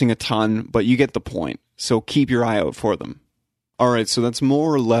I'm missing a ton, but you get the point, so keep your eye out for them. Alright, so that's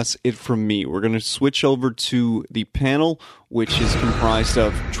more or less it from me. We're going to switch over to the panel, which is comprised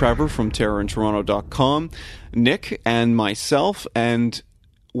of Trevor from terrorintoronto.com, Nick, and myself, and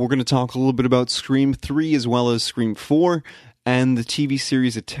we're going to talk a little bit about Scream 3 as well as Scream 4, and the TV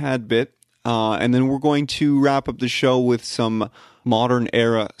series a tad bit, and then we're going to wrap up the show with some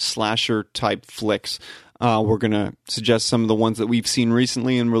modern-era slasher-type flicks. We're going to suggest some of the ones that we've seen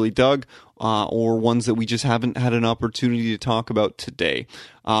recently and really dug, or ones that we just haven't had an opportunity to talk about today.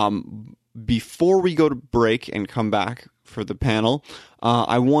 Before we go to break and come back for the panel,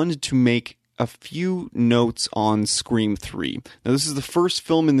 I wanted to make a few notes on Scream 3. Now, this is the first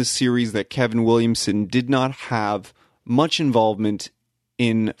film in the series that Kevin Williamson did not have much involvement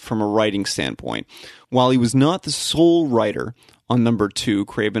in from a writing standpoint. While he was not the sole writer on number 2,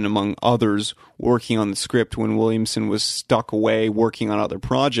 Craven, among others, working on the script when Williamson was stuck away working on other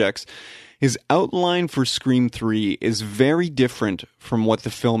projects, his outline for Scream 3 is very different from what the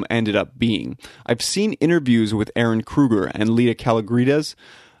film ended up being. I've seen interviews with Aaron Kruger and Lita Calagrides,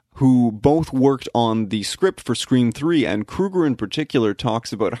 who both worked on the script for Scream 3, and Kruger in particular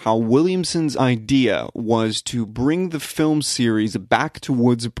talks about how Williamson's idea was to bring the film series back to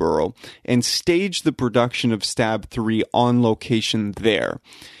Woodsboro and stage the production of Stab 3 on location there.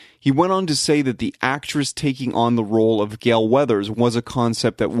 He went on to say that the actress taking on the role of Gale Weathers was a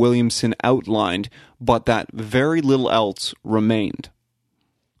concept that Williamson outlined, but that very little else remained.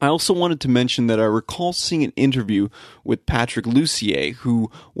 I also wanted to mention that I recall seeing an interview with Patrick Lussier,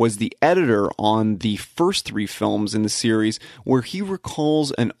 who was the editor on the first 3 films in the series, where he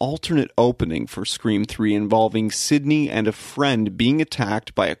recalls an alternate opening for Scream 3 involving Sidney and a friend being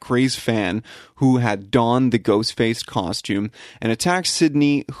attacked by a crazed fan who had donned the Ghostface costume and attacks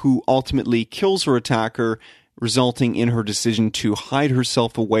Sidney, who ultimately kills her attacker, resulting in her decision to hide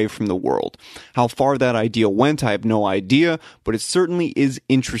herself away from the world. How far that idea went, I have no idea, but it certainly is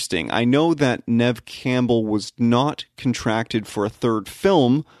interesting. I know that Neve Campbell was not contracted for a third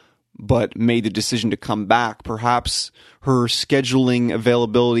film, but made the decision to come back. Perhaps her scheduling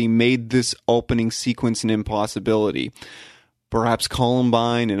availability made this opening sequence an impossibility. Perhaps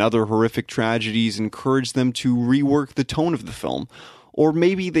Columbine and other horrific tragedies encouraged them to rework the tone of the film. Or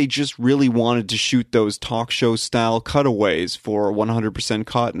maybe they just really wanted to shoot those talk show style cutaways for 100%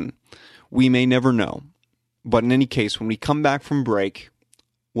 Cotton. We may never know. But in any case, when we come back from break,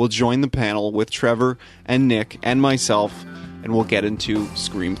 we'll join the panel with Trevor and Nick and myself, and we'll get into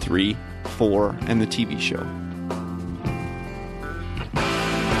Scream 3, 4, and the TV show.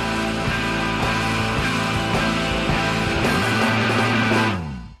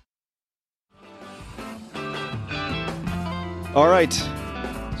 All right,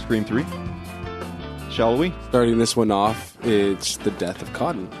 Scream 3. Shall we? Starting this one off, it's the death of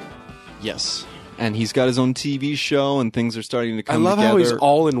Cotton. Yes. And he's got his own TV show, and things are starting to come together. I love how he's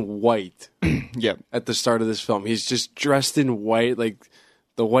all in white. Yep. At the start of this film. He's just dressed in white, like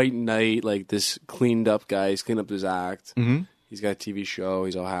the White Knight, like this cleaned up guy. He's cleaned up his act. Mm-hmm. He's got a TV show.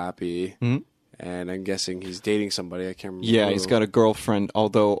 He's all happy. Mm-hmm. And I'm guessing he's dating somebody. I can't remember. Yeah, he's got a girlfriend,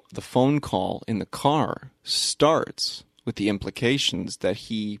 although the phone call in the car starts with the implications that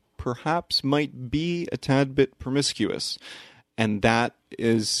he perhaps might be a tad bit promiscuous. And that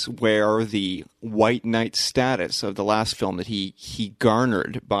is where the White Knight status of the last film that he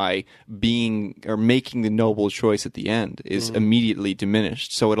garnered by being or making the noble choice at the end is immediately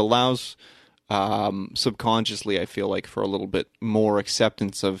diminished. So it allows subconsciously, I feel like, for a little bit more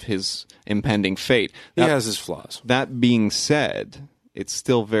acceptance of his impending fate. He has his flaws. That being said, it's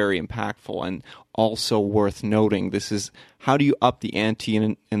still very impactful and also worth noting. This is how do you up the ante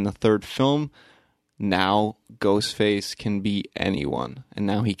in the third film? Now Ghostface can be anyone, and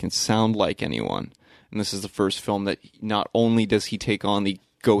now he can sound like anyone. And this is the first film that not only does he take on the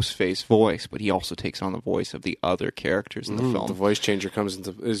Ghostface voice, but he also takes on the voice of the other characters in the film. The voice changer comes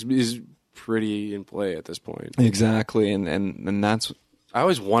into is pretty in play at this point. Exactly, and that's. I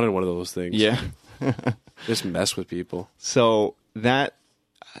always wanted one of those things. Yeah, just mess with people. So that.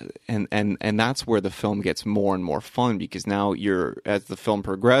 And that's where the film gets more and more fun, because now as the film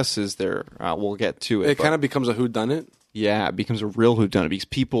progresses, we'll get to it. It kind of becomes a whodunit. Yeah, it becomes a real whodunit because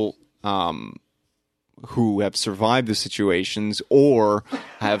people who have survived the situations or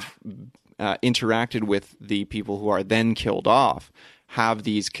have interacted with the people who are then killed off have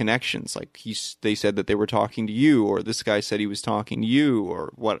these connections. Like they said that they were talking to you, or this guy said he was talking to you,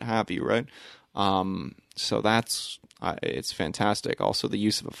 or what have you, right? So that's it's fantastic. Also, the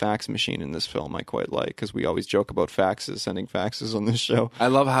use of a fax machine in this film I quite like, because we always joke about faxes, sending faxes on this show. I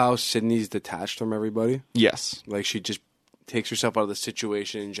love how Sydney's detached from everybody. Yes. Like, she just takes herself out of the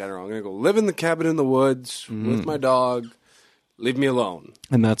situation in general. I'm going to go live in the cabin in the woods with my dog. Leave me alone.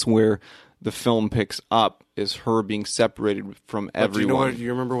 And that's where the film picks up, is her being separated from everyone. Do you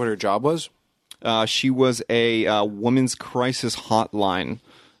remember what her job was? She was a women's crisis hotline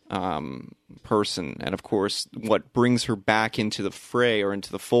person. And, of course, what brings her back into the fray, or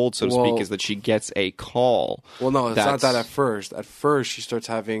into the fold, so to speak, is that she gets a call. Well, no, it's not that at first. At first, she starts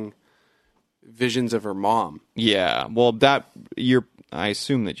having visions of her mom. Yeah, well, I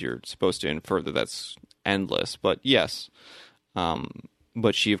assume that you're supposed to infer that that's endless, but yes.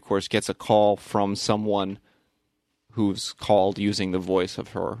 But she, of course, gets a call from someone who's called using the voice of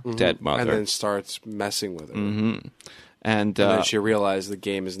her dead mother. And then starts messing with her. Mm-hmm. And then she realized the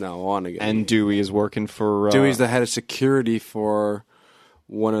game is now on again. And Dewey is working for... Dewey's the head of security for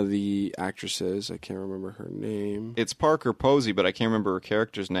one of the actresses. I can't remember her name. It's Parker Posey, but I can't remember her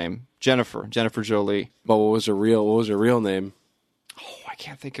character's name. Jennifer Jolie. But what was her real name? Oh, I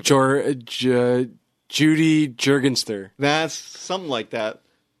can't think of it. Judy Jurgenster. That's something like that.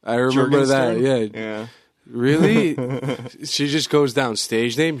 I remember that, Yeah. Really? She just goes down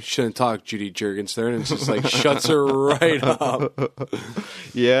stage name. Shouldn't talk Judy Jurgenstern, and just like shuts her right up.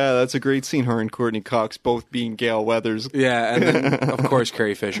 Yeah, that's a great scene. Her and Courtney Cox both being Gale Weathers. Yeah, and then of course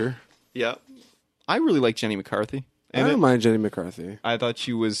Carrie Fisher. Yeah, I really like Jenny McCarthy. I don't mind Jenny McCarthy. I thought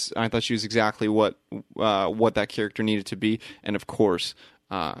she was exactly what that character needed to be, and of course,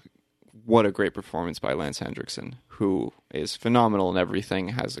 what a great performance by Lance Hendrickson, who is phenomenal in everything,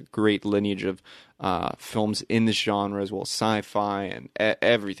 has a great lineage of films in this genre, as well as sci-fi and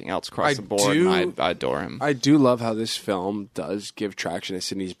everything else across the board, and I adore him. I do love how this film does give traction to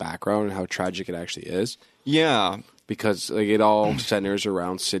Sydney's background and how tragic it actually is. Yeah. Because like, it all centers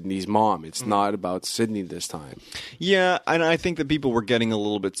around Sydney's mom. It's not about Sydney this time. Yeah, and I think that people were getting a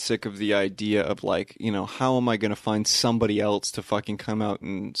little bit sick of the idea of, like, you know, how am I going to find somebody else to fucking come out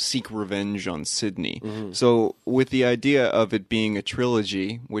and seek revenge on Sydney? Mm-hmm. So with the idea of it being a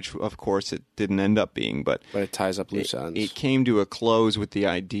trilogy, which of course it didn't end up being, but it ties up loose ends. It came to a close with the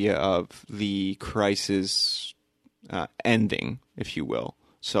idea of the crisis ending, if you will.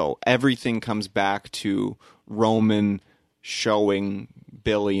 So everything comes back to Roman showing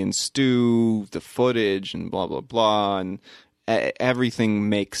Billy and Stu the footage and blah blah blah, and everything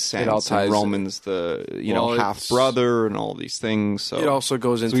makes sense. It all ties. And Roman's the half brother and all these things. So it also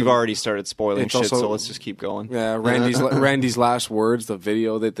goes into. So we've already started spoiling shit, also, so let's just keep going. Yeah, Randy's last words, the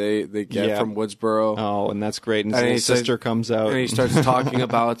video that they get from Woodsboro. Oh, and that's great. And his little sister comes out, and he starts talking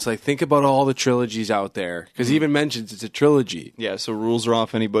about, it's like, think about all the trilogies out there, because he even mentions it's a trilogy. Yeah, so rules are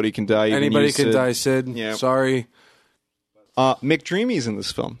off. Anybody can die. Anybody can die. Sid. Yeah. Sorry. McDreamy's in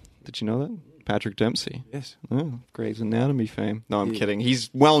this film. Did you know that? Patrick Dempsey. Yes. Oh, Grey's Anatomy fame. No, I'm kidding. He's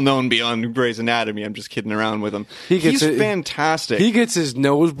well known beyond Grey's Anatomy. I'm just kidding around with him. He's fantastic. He gets his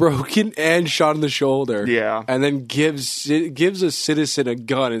nose broken and shot in the shoulder. Yeah. And then gives a citizen a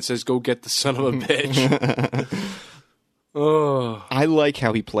gun and says, go get the son of a bitch. Oh. I like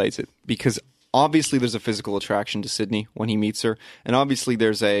how he plays it, because obviously there's a physical attraction to Sydney when he meets her, and obviously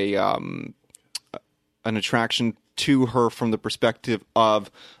there's an attraction to her from the perspective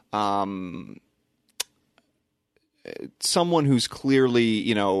of someone who's clearly,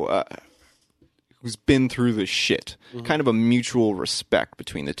 who's been through the shit. Mm-hmm. Kind of a mutual respect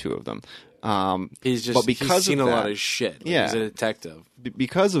between the two of them. He's seen a lot of shit. Yeah, he's a detective.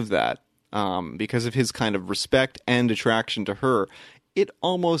 Because of that, because of his kind of respect and attraction to her, it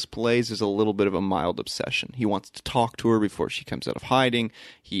almost plays as a little bit of a mild obsession. He wants to talk to her before she comes out of hiding.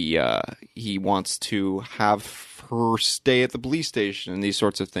 He wants to have her stay at the police station and these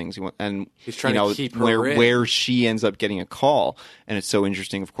sorts of things. He's trying to keep her where she ends up getting a call. And it's so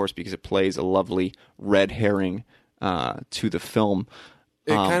interesting, of course, because it plays a lovely red herring to the film.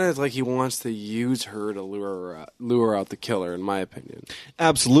 It kind of like he wants to use her to lure out the killer, in my opinion.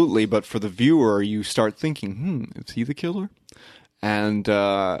 Absolutely, but for the viewer, you start thinking, is he the killer? And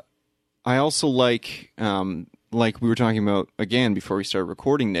I also like we were talking about again before we started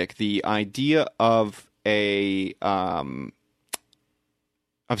recording, Nick, the idea of a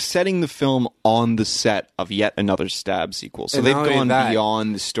setting the film on the set of yet another Stab sequel. So And they've not only gone that,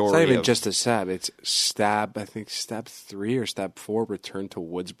 beyond the story. It's not even of, just a Stab. It's Stab. I think Stab 3 or Stab 4. Return to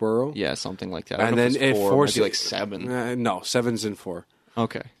Woodsboro. yeah, something like that. I and don't know then if it's it 4, forces maybe like 7. No, 7's in 4.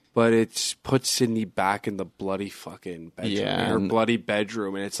 Okay. But it puts Sydney back in the bloody fucking bedroom, Yeah, in her and- bloody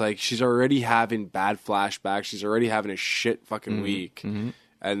bedroom, and it's like she's already having bad flashbacks. She's already having a shit fucking week, and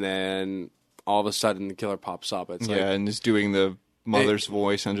then all of a sudden the killer pops up. It's Yeah, like, and is doing the mother's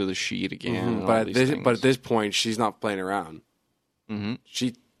voice under the sheet again. and all but these at things. this point, she's not playing around.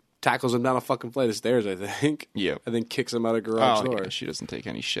 She tackles him down a fucking flight of stairs, I think. Yeah. and then kicks him out of garage door. Yeah, she doesn't take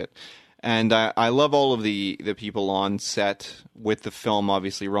any shit. And I love all of the people on set with the film.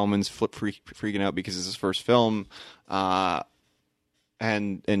 Obviously, Roman's freaking out because it's his first film, and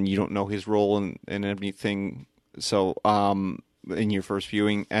you don't know his role in anything. So in your first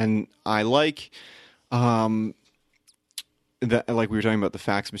viewing, and I like that. Like we were talking about the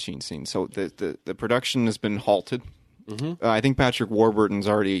fax machine scene. So the production has been halted. I think Patrick Warburton's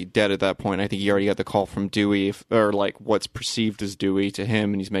already dead at that point. I think he already got the call from Dewey, or like what's perceived as Dewey to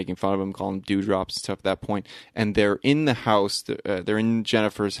him, and he's making fun of him, calling him dewdrops and stuff at that point. And they're in the house. They're in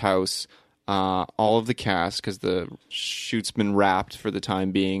Jennifer's house. All of the cast, because the shoot's been wrapped for the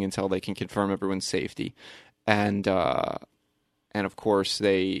time being until they can confirm everyone's safety. And of course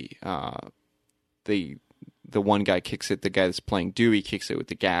the one guy kicks it. The guy that's playing Dewey kicks it with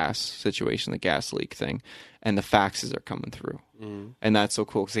the gas situation, the gas leak thing, and the faxes are coming through, and that's so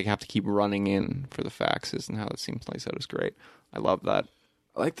cool because they have to keep running in for the faxes, and how that scene plays out is great. I love that.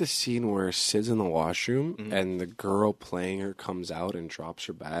 I like the scene where Sid's in the washroom and the girl playing her comes out and drops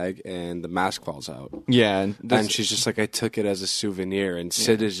her bag and the mask falls out. Yeah, And she's just like, I took it as a souvenir. And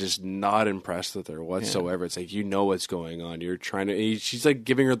Sid is just not impressed with her whatsoever. It's like, you know what's going on. You're trying to... She's like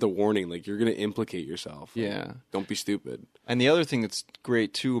giving her the warning, like, you're going to implicate yourself. Yeah. Don't be stupid. And the other thing that's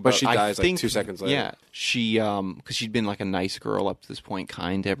great too, about, But she dies I think, like 2 seconds later. Yeah, she because she'd been like a nice girl up to this point,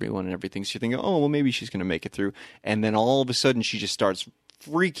 kind to everyone and everything. So you think, oh well, maybe she's going to make it through. And then all of a sudden, she just starts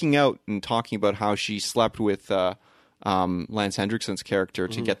freaking out and talking about how she slept with Lance Hendrickson's character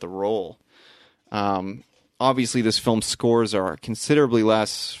to get the role. Obviously, this film's scores are considerably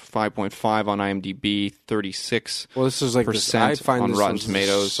less, 5.5 on IMDb, 36%. Well, this is like I find on this Rotten was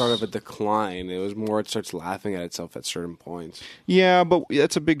Tomatoes. sort of a decline. It was more it starts laughing at itself at certain points. Yeah, but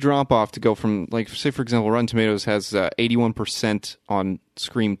that's a big drop off to go from, like, say, for example, Rotten Tomatoes has 81% on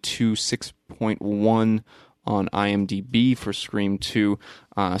Scream 2, 6.1 on IMDb for Scream 2.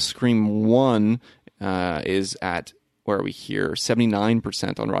 Scream 1 is at, where are we here,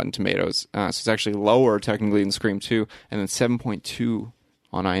 79% on Rotten Tomatoes. So it's actually lower, technically, than Scream 2, and then 7.2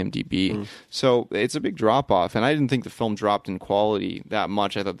 on IMDb. So it's a big drop off, and I didn't think the film dropped in quality that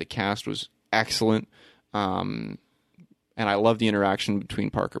much. I thought the cast was excellent. And I love the interaction between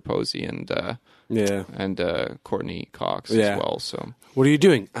Parker Posey and Courtney Cox as well. So, what are you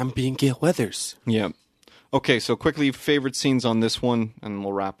doing? I'm being Gale Weathers. yeah. Okay, so quickly, favorite scenes on this one, and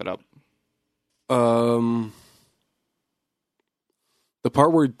we'll wrap it up. The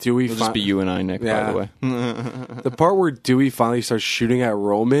part where Dewey... It'll just be you and I, Nick, by the way. The part where Dewey finally starts shooting at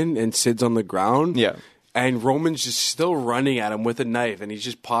Roman and Sid's on the ground. Yeah. And Roman's just still running at him with a knife, and he's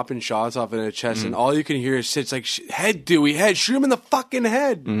just popping shots off in the chest, and all you can hear is Sid's like, head, Dewey, head, shoot him in the fucking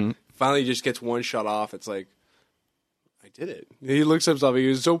head. Finally, he just gets one shot off. It's like, I did it. He looks at himself, he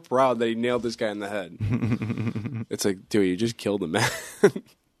was so proud that he nailed this guy in the head. It's like, Dewey, you just killed him, man.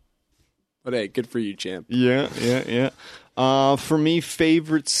 But hey, good for you, champ. Yeah. For me,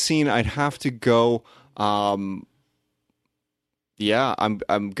 favorite scene, I'd have to go... I'm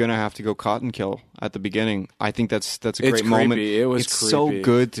gonna have to go Cotton Kill at the beginning. I think that's a great creepy. moment. It was it's creepy. so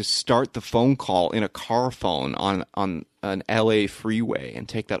good to start the phone call in a car phone on an LA freeway and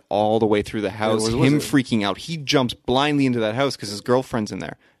take that all the way through the house. was Him it? freaking out. He jumps blindly into that house because his girlfriend's in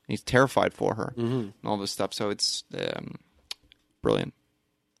there. And he's terrified for her and all this stuff. So it's brilliant.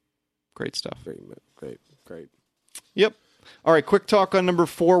 Great stuff. Great. Yep. All right, quick talk on number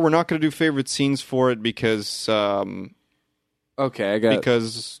 4. We're not going to do favorite scenes for it because Okay, I got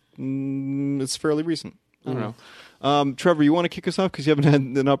because it's fairly recent. I don't know. Trevor, you want to kick us off because you haven't had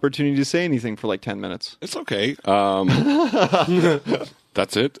an opportunity to say anything for like 10 minutes. It's okay.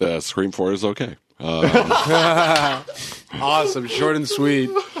 That's it. Scream 4 is okay. awesome, short and sweet.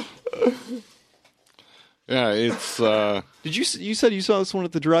 Yeah, it's... Did you said you saw this one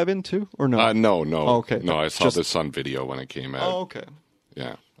at the drive-in too, or no? No. Oh, okay. No, I saw this on video when it came out. Oh, okay.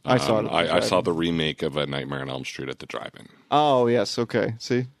 Yeah. I saw it at the I saw drive-in. the remake of A Nightmare on Elm Street at the drive-in. Oh, yes. Okay.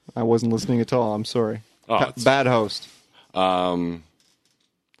 See, I wasn't listening at all. I'm sorry. Oh, it's- Bad host. Scream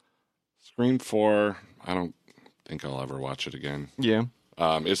 4, I don't think I'll ever watch it again. Yeah.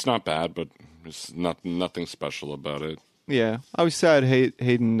 It's not bad, but it's nothing special about it. Yeah, I was sad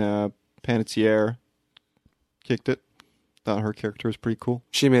Hayden Panettiere kicked it. Thought her character was pretty cool.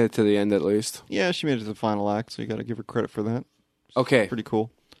 She made it to the end at least. Yeah, she made it to the final act, so you got to give her credit for that. Okay. Pretty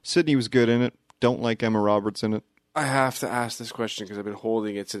cool. Sydney was good in it. Don't like Emma Roberts in it. I have to ask this question because I've been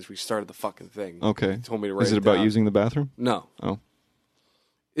holding it since we started the fucking thing. Okay. You told me to write Is it about down. using the bathroom? No. Oh.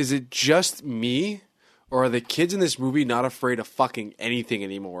 Is it just me, or are the kids in this movie not afraid of fucking anything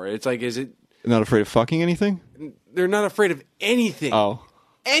anymore? It's like, is it... Not afraid of fucking anything? They're not afraid of anything. Oh.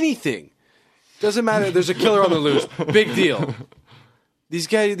 Anything. Doesn't matter. There's a killer on the loose. Big deal. These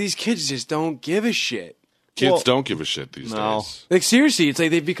kids just don't give a shit. Kids don't give a shit these days. Like, seriously, it's like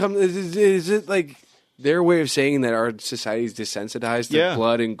they've become... Is it like their way of saying that our society's desensitized to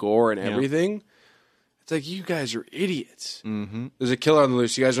blood and gore and everything? It's like, you guys are idiots. Mm-hmm. There's a killer on the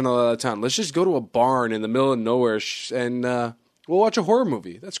loose. You guys are not allowed out of town. Let's just go to a barn in the middle of nowhere and we'll watch a horror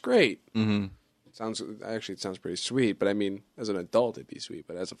movie. That's great. Mm-hmm. It sounds pretty sweet, but I mean, as an adult, it'd be sweet.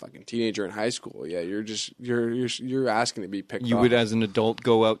 But as a fucking teenager in high school, yeah, you're asking to be picked. You off. would, as an adult,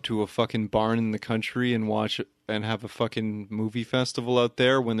 go out to a fucking barn in the country and watch and have a fucking movie festival out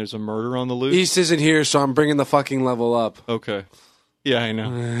there when there's a murder on the loose. East isn't here, so I'm bringing the fucking level up. Okay. Yeah, I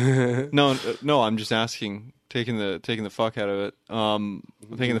know. No, I'm just asking. Taking the fuck out of it.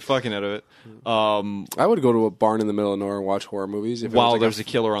 Taking the fucking out of it. I would go to a barn in the middle of nowhere and watch horror movies. If While there's a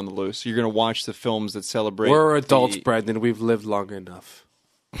killer on the loose. You're going to watch the films that celebrate... We're adults, Brendan. We've lived long enough.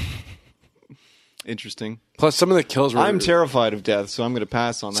 Interesting. Plus, some of the kills were... I'm terrified of death, so I'm going to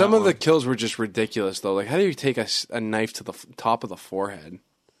pass on that Some of one. the kills were just ridiculous, though. Like, how do you take a knife to the top of the forehead?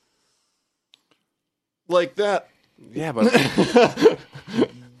 Like that. Yeah, but...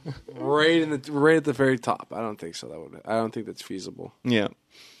 right at the very top. I don't think so. I don't think that's feasible. Yeah.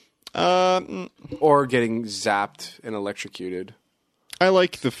 Or getting zapped and electrocuted. I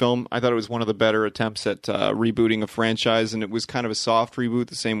liked the film. I thought it was one of the better attempts at rebooting a franchise, and it was kind of a soft reboot,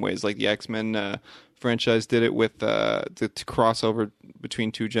 the same way as like the X-Men franchise did it with the crossover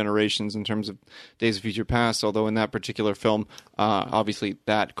between two generations in terms of Days of Future Past. Although in that particular film, obviously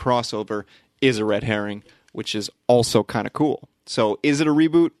that crossover is a red herring, which is also kind of cool. So is it a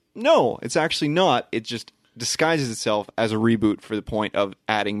reboot? No, it's actually not. It just disguises itself as a reboot for the point of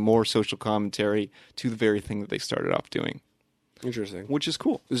adding more social commentary to the very thing that they started off doing. Interesting. Which is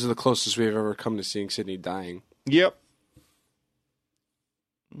cool. This is the closest we've ever come to seeing Sydney dying. Yep.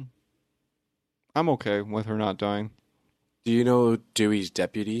 I'm okay with her not dying. Do you know Dewey's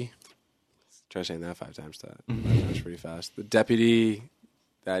deputy? Try saying that 5 times. That's pretty fast. The deputy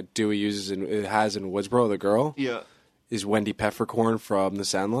that Dewey has in Woodsboro, the girl, is Wendy Peppercorn from The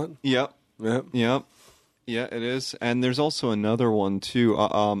Sandlot. Yep. Yep. Yep. Yeah, it is. And there's also another one, too.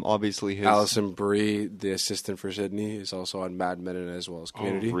 Obviously, his... Alison Brie, the assistant for Sydney, is also on Mad Men as well as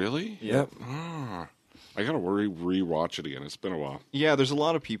Community. Oh, really? Yep. I gotta re-watch it again. It's been a while. Yeah, there's a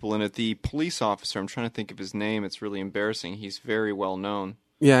lot of people in it. The police officer, I'm trying to think of his name. It's really embarrassing. He's very well known.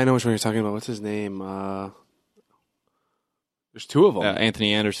 Yeah, I know which one you're talking about. What's his name? There's 2 of them.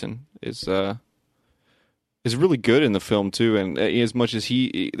 Anthony Anderson is really good in the film too, and as much as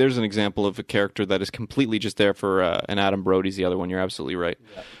there's an example of a character that is completely just there for and Adam Brody's the other one. You're absolutely right.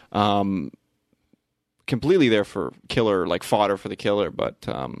 Yeah. Completely there for killer, like fodder for the killer, but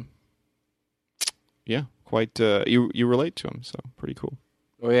yeah, quite. You relate to him, so pretty cool.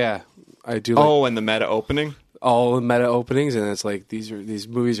 Oh yeah, I do. And the meta opening. All the meta openings, and it's like these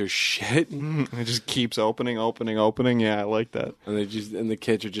movies are shit. It just keeps opening. Yeah, I like that. And the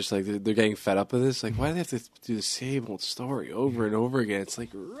kids are just like they're getting fed up with this. Like, why do they have to do the same old story over and over again? It's like,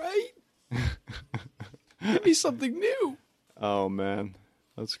 right? Give me something new. Oh man,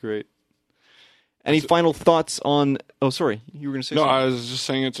 that's great. Any final thoughts on? Oh, sorry, you were going to say. No, something? I was just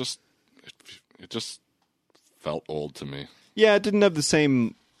saying it just felt old to me. Yeah, it didn't have the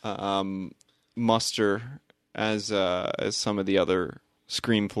same muster as some of the other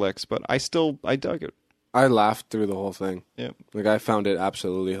Scream flicks, but I dug it. I laughed through the whole thing. Yeah, like I found it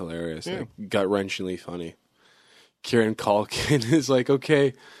absolutely hilarious, like gut wrenchingly funny. Kieran Culkin is like,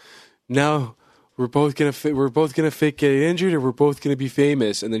 okay, now we're both gonna fake get injured, or we're both gonna be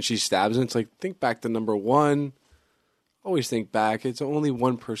famous, and then she stabs him. It's like, think back to number 1. Always think back. It's only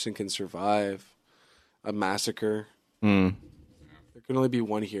one person can survive a massacre. There can only be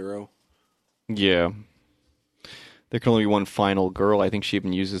one hero. Yeah. There can only be one final girl. I think she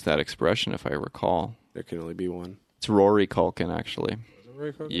even uses that expression, if I recall. There can only be one. It's Rory Culkin, actually. Is it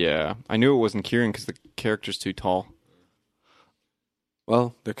Rory Culkin? Yeah. I knew it wasn't Kieran because the character's too tall.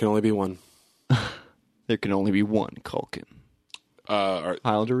 Well, there can only be one. There can only be one Culkin.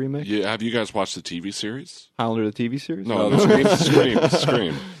 Highlander remake? Have you guys watched the TV series? Highlander the TV series? No,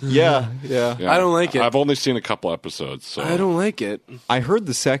 Scream. Yeah. I don't like it. I've only seen a couple episodes. So. I don't like it. I heard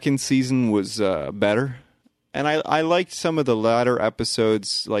the second season was better. And I liked some of the latter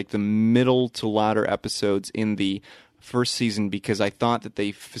episodes, like the middle to latter episodes in the first season, because I thought that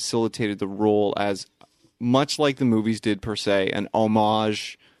they facilitated the role as much like the movies did per se, an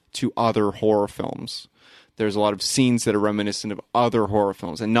homage to other horror films. There's a lot of scenes that are reminiscent of other horror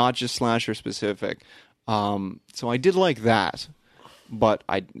films and not just slasher specific. So I did like that. But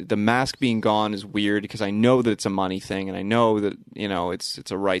the mask being gone is weird because I know that it's a money thing and I know that,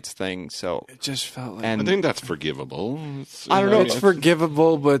 it's a rights thing. So It just felt like... I think that's forgivable. I don't know. It's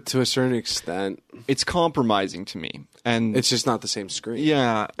forgivable, but to a certain extent. It's compromising to me. And It's just not the same screen.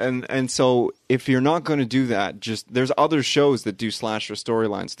 yeah, and so if you're not going to do that, there's other shows that do slasher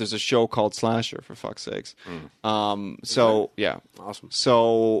storylines. There's a show called Slasher, for fuck's sakes. Yeah. Awesome.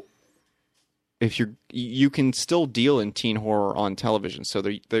 So if you can still deal in teen horror on television. So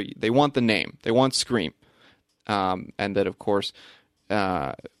they want the name. They want Scream. And that, of course,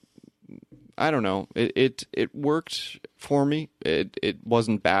 I don't know. It worked for me. It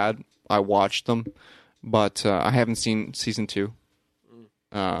wasn't bad. I watched them. But I haven't seen season 2.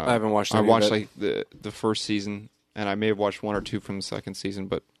 I haven't watched. I watched like the first season, and I may have watched 1 or 2 from the second season.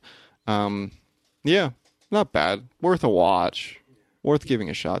 But yeah, not bad. Worth a watch. Worth giving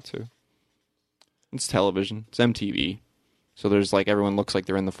a shot to. It's television. It's MTV. So there's like everyone looks like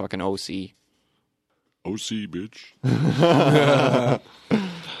they're in the fucking OC. OC, bitch.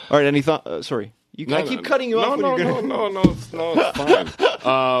 All right. Any thought? Sorry, I keep cutting you off. No, it's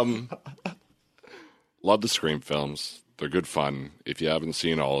fine. Love the Scream films. They're good fun. If you haven't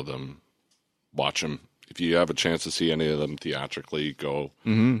seen all of them, watch them. If you have a chance to see any of them theatrically, go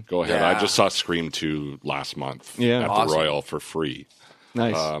ahead. Yeah. I just saw Scream 2 last month at Awesome. the Royal for free.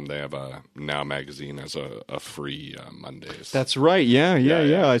 Nice. They have a Now magazine as a free Mondays. That's right. Yeah.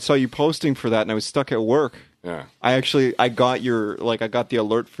 Yeah. I saw you posting for that, and I was stuck at work. yeah. I got I got the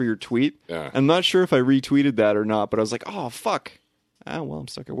alert for your tweet. Yeah. I'm not sure if I retweeted that or not, but I was like, oh, fuck. Ah, well, I'm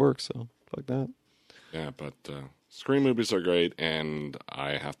stuck at work, so fuck that. Yeah, but Scream movies are great, and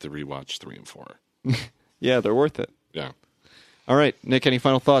I have to rewatch 3 and 4. Yeah, they're worth it. Yeah. All right, Nick, any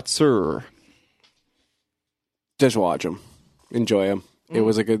final thoughts, sir? Just watch them, enjoy them. It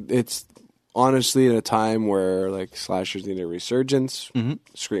was it's honestly in a time where like slashers need a resurgence.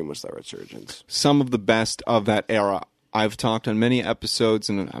 Scream was the resurgence. Some of the best of that era. I've talked on many episodes,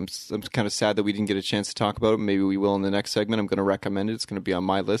 and I'm kind of sad that we didn't get a chance to talk about it. Maybe we will in the next segment. I'm going to recommend it. It's going to be on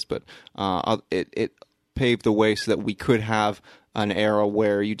my list, but it paved the way so that we could have an era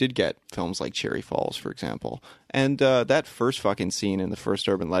where you did get films like Cherry Falls, for example. And that first fucking scene in the first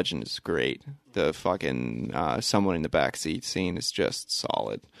Urban Legend is great. The fucking someone in the backseat scene is just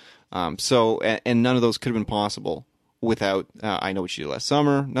solid. And none of those could have been possible without I Know What You Did Last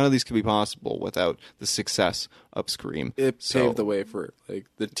Summer. None of these could be possible without the success of Scream. It paved the way for like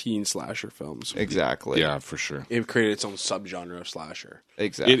the teen slasher films. Exactly. Yeah, for sure. It created its own subgenre of slasher.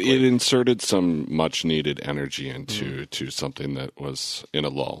 Exactly. It inserted some much needed energy into to something that was in a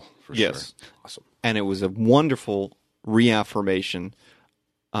lull. For Yes. sure. Awesome. And it was a wonderful reaffirmation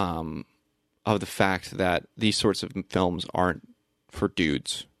of the fact that these sorts of films aren't for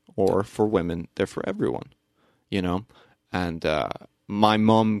dudes or for women. They're for everyone, And my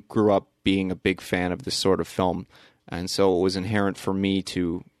mom grew up being a big fan of this sort of film. And so it was inherent for me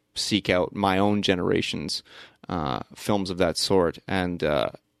to seek out my own generation's films of that sort. And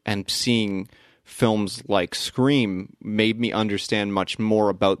seeing films like Scream made me understand much more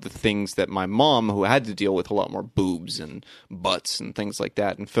about the things that my mom, who had to deal with a lot more boobs and butts and things like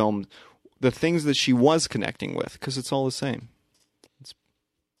that, and filmed the things that she was connecting with, because it's all the same.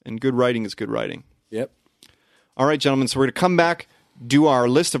 And good writing is good writing. Yep. All right, gentlemen, so we're going to come back, do our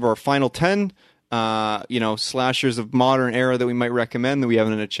list of our final 10, slashers of modern era that we might recommend that we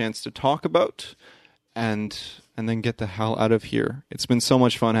haven't had a chance to talk about, and then get the hell out of here. It's been so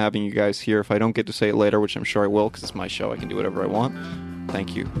much fun having you guys here. If I don't get to say it later, which I'm sure I will because it's my show, I can do whatever I want.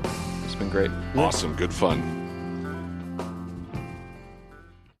 Thank you. It's been great. Awesome. Good fun.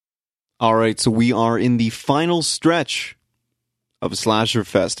 All right, so we are in the final stretch of Slasher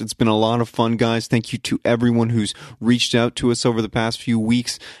Fest. It's been a lot of fun, guys. Thank you to everyone who's reached out to us over the past few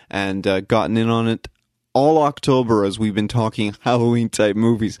weeks and gotten in on it all October as we've been talking Halloween-type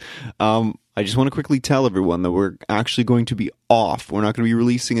movies. I just want to quickly tell everyone that we're actually going to be off. We're not going to be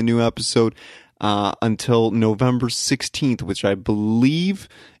releasing a new episode until November 16th, which I believe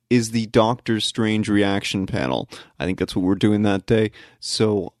is the Doctor Strange reaction panel. I think that's what we're doing that day.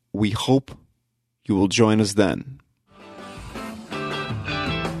 So we hope you will join us then.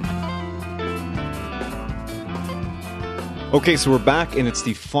 Okay, so we're back, and it's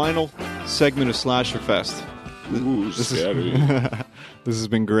the final segment of Slasher Fest. Ooh, scary. This has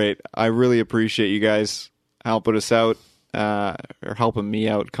been great. I really appreciate you guys helping us out, or helping me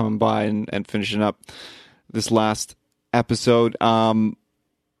out, coming by and finishing up this last episode. We're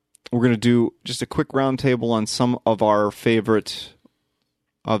going to do just a quick roundtable on some of our favorite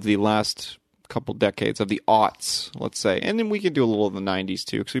of the last couple decades, of the aughts, let's say. And then we can do a little of the 90s,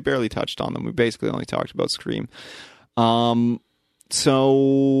 too, because we barely touched on them. We basically only talked about Scream. So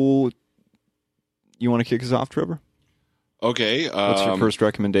you want to kick us off, Trevor? Okay. What's your first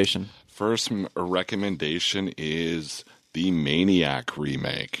recommendation? First recommendation is the Maniac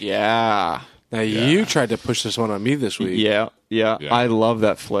remake. Yeah. Now, you tried to push this one on me this week. Yeah. I love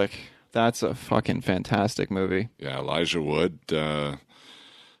that flick. That's a fucking fantastic movie. Yeah, Elijah Wood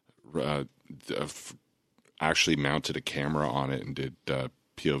actually mounted a camera on it and did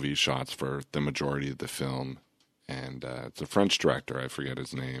POV shots for the majority of the film. And it's a French director. I forget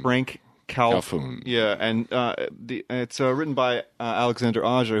his name. Frank Calfoun. Yeah, and it's written by Alexander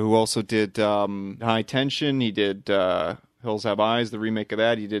Aja, who also did High Tension. He did Hills Have Eyes, the remake of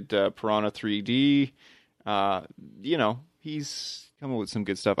that. He did Piranha 3D. He's come up with some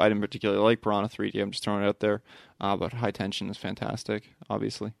good stuff. I didn't particularly like Piranha 3D. I'm just throwing it out there. But High Tension is fantastic,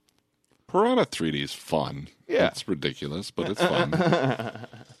 obviously. Piranha 3D is fun. Yeah. It's ridiculous, but it's fun.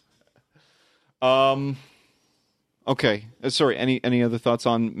 Okay. Sorry, any other thoughts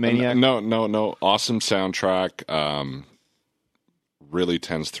on Maniac? No. Awesome soundtrack. Really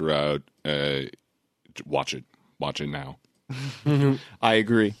tense throughout. Watch it now. I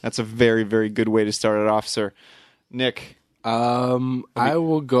agree. That's a very, very good way to start it off, sir. Nick. I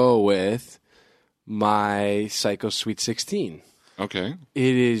will go with my Psycho Sweet 16. Okay.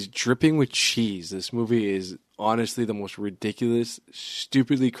 It is dripping with cheese. This movie is honestly the most ridiculous,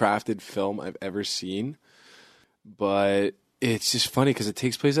 stupidly crafted film I've ever seen. But it's just funny because it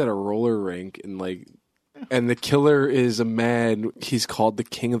takes place at a roller rink, and the killer is a man. He's called the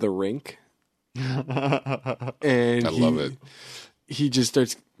King of the Rink, and I love it. He just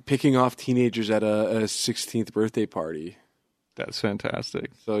starts picking off teenagers at a 16th birthday party. That's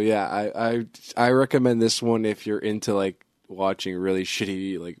fantastic. So yeah, I recommend this one if you're into watching really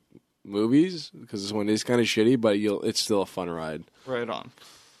shitty movies, because this one is kind of shitty, but it's still a fun ride. Right on.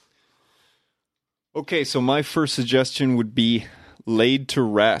 Okay, so my first suggestion would be Laid to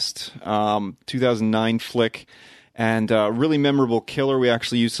Rest, 2009 flick, and really memorable killer. We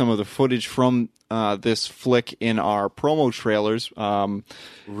actually used some of the footage from this flick in our promo trailers.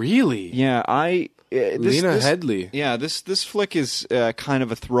 Really? Yeah, Lena Headey. Yeah, this flick is kind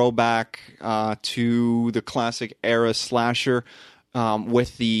of a throwback to the classic era slasher,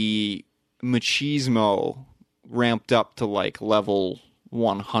 with the machismo ramped up to level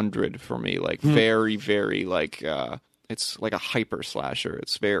 100 for me, very, very it's like a hyper slasher.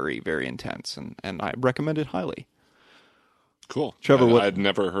 It's very, very intense, and I recommend it highly. Cool. Trevor, I'd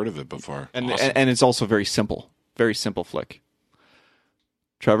never heard of it before. And Awesome. and it's also very simple flick.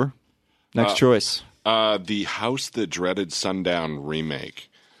 Trevor, next choice. The House That Dreaded Sundown remake.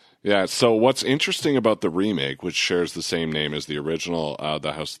 Yeah, so what's interesting about the remake, which shares the same name as the original,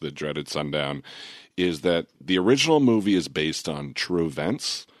 The House That Dreaded Sundown, is that the original movie is based on true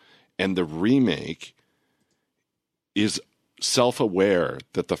events, and the remake is self-aware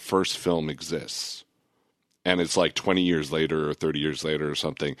that the first film exists. And it's 20 years later or 30 years later or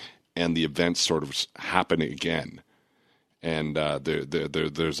something, and the events sort of happen again. And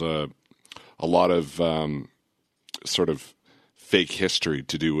there's a lot of sort of fake history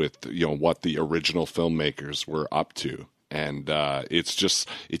to do with what the original filmmakers were up to. And it's just,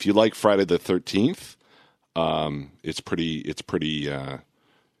 if you like Friday the 13th, it's a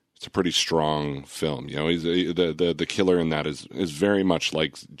pretty strong film. He's the killer in that is very much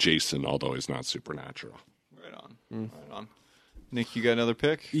like Jason, although he's not supernatural. Right on. Nick, you got another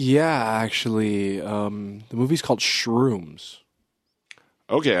pick? Yeah, actually, the movie's called Shrooms.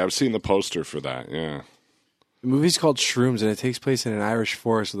 Okay, I've seen the poster for that. Yeah. The movie's called Shrooms, and it takes place in an Irish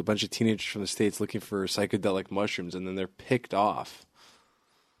forest with a bunch of teenagers from the States looking for psychedelic mushrooms, and then they're picked off.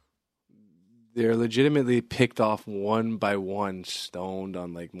 They're legitimately picked off one by one, stoned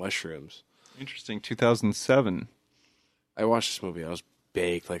on mushrooms. Interesting. 2007. I watched this movie. I was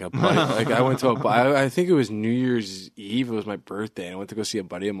baked like a buddy. I went to I think it was New Year's Eve. It was my birthday, and I went to go see a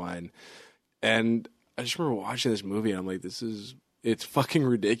buddy of mine. And I just remember watching this movie, and I'm like, it's fucking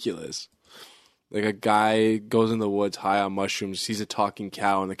ridiculous. A guy goes in the woods high on mushrooms, sees a talking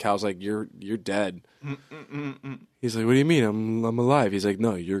cow, and the cow's like, "You're dead." He's like, "What do you mean? I'm alive." He's like,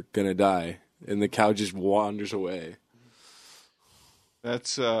 "No, you're gonna die." And the cow just wanders away. That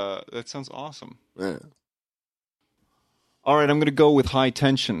sounds awesome. Yeah. All right, I'm going to go with High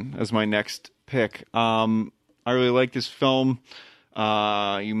Tension as my next pick. I really like this film.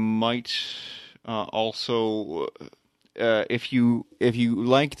 You might also, if you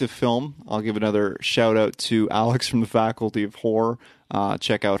like the film, I'll give another shout out to Alex from the Faculty of Horror.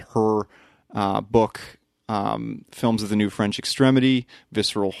 Check out her book, Films of the New French Extremity,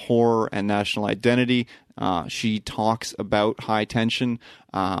 Visceral Horror, and National Identity. She talks about High Tension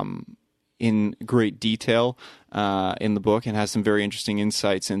in great detail in the book and has some very interesting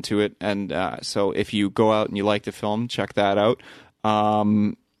insights into it. And so if you go out and you like the film, check that out.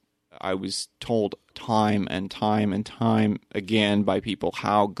 I was told time and time and time again by people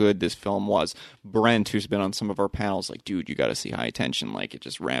how good this film was. Brent, who's been on some of our panels, like, dude, you got to see High Tension. Like, it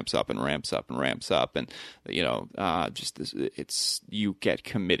just ramps up and ramps up and ramps up, and just this, it's, you get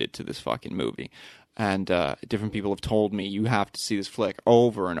committed to this fucking movie. And different people have told me you have to see this flick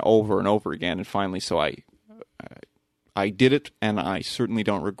over and over and over again. And finally, so I did it, and I certainly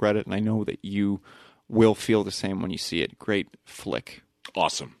don't regret it. And I know that you will feel the same when you see it. Great flick.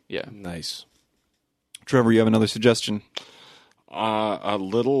 Awesome. Yeah. Nice. Trevor, you have another suggestion? A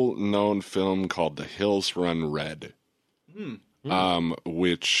little-known film called The Hills Run Red,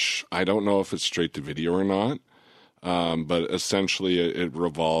 which I don't know if it's straight to video or not, but essentially it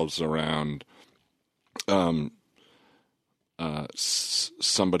revolves around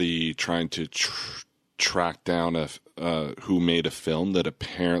somebody trying to track down who made a film that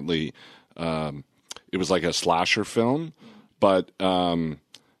apparently it was like a slasher film, but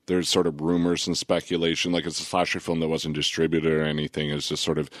there's sort of rumors and speculation, like it's a slasher film that wasn't distributed or anything. It's just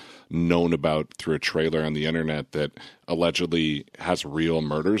sort of known about through a trailer on the internet that allegedly has real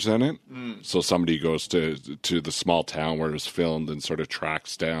murders in it. So somebody goes to the small town where it was filmed and sort of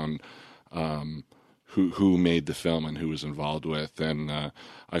tracks down who made the film and who was involved with. And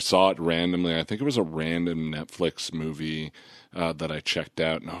I saw it randomly. I think it was a random Netflix movie that I checked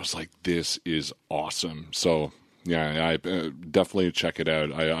out, and I was like, this is awesome. So yeah, I definitely check it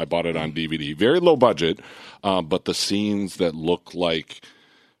out. I bought it on DVD. Very low budget, but the scenes that look like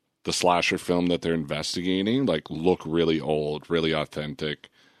the slasher film that they're investigating, like, look really old, really authentic.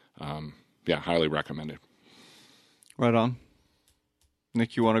 Yeah, highly recommended. Right on.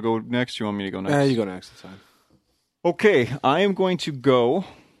 Nick, you want to go next? You want me to go next? You go next. That's fine. Okay, I am going to go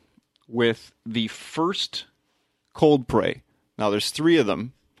with the first Cold Prey. Now, there's 3 of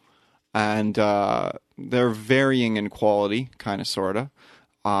them, and they're varying in quality, kind of, sort of.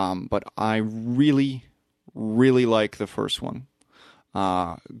 But I really, really like the first one.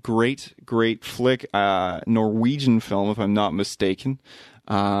 Great flick. Norwegian film, if I'm not mistaken.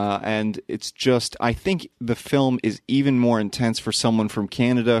 And it's just, I think the film is even more intense for someone from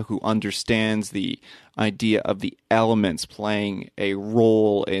Canada who understands the idea of the elements playing a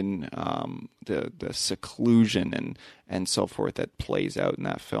role in the seclusion and so forth that plays out in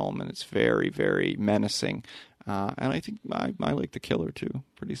that film. And it's very, very menacing. And I think I like The Killer too.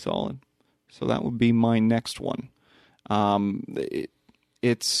 Pretty solid. So that would be my next one.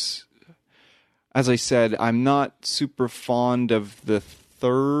 It's, as I said, I'm not super fond of the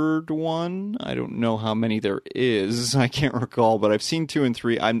third one. I don't know how many there is. I can't recall, but I've seen 2 and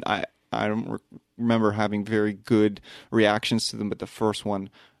 3. I don't remember having very good reactions to them, but the first one,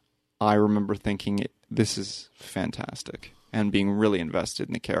 I remember thinking this is fantastic, and being really invested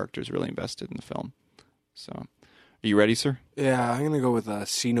in the characters, really invested in the film. So, are you ready, sir? Yeah, I'm gonna go with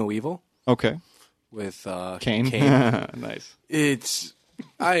See No Evil. Okay. With Kane. Nice.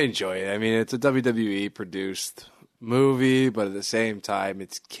 I enjoy it. I mean, it's a WWE produced movie, but at the same time,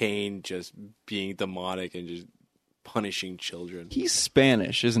 it's Kane just being demonic and just punishing children. He's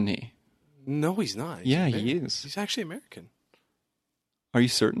Spanish, isn't he? No, he's not. Yeah, he is. He's actually American. Are you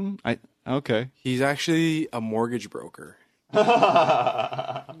certain? Okay. He's actually a mortgage broker.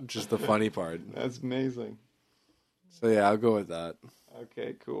 Just the funny part. That's amazing. So yeah, I'll go with that.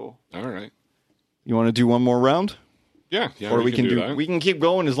 Okay, cool. All right. You want to do one more round? Yeah, or we can do that. we can keep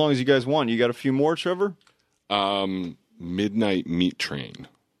going as long as you guys want. You got a few more, Trevor? Midnight Meat Train.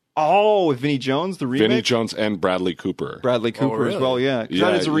 Oh, with Vinnie Jones, the remake? Vinnie Jones and Bradley Cooper. Bradley Cooper really? as well, yeah.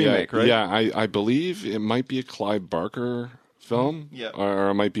 That is a remake, right? Yeah, I believe it might be a Clive Barker film. Yeah.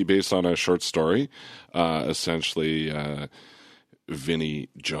 Or it might be based on a short story. Essentially, Vinnie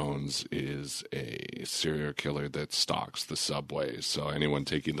Jones is a serial killer that stalks the subways. So anyone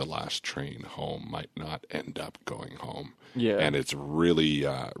taking the last train home might not end up going home. Yeah. And it's really,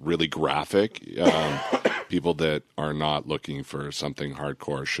 really graphic. People that are not looking for something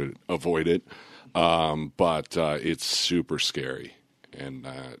hardcore should avoid it. But it's super scary and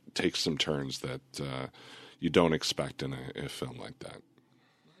takes some turns that you don't expect in a film like that.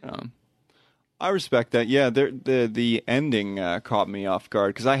 I respect that. Yeah, the ending caught me off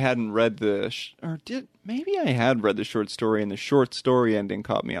guard because I hadn't read maybe I had read the short story, and the short story ending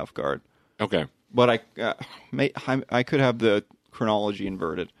caught me off guard. Okay. But I could have the chronology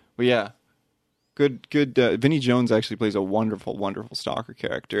inverted. But yeah, good. Vinnie Jones actually plays a wonderful, wonderful stalker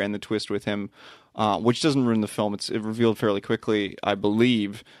character, and the twist with him, which doesn't ruin the film. It's revealed fairly quickly, I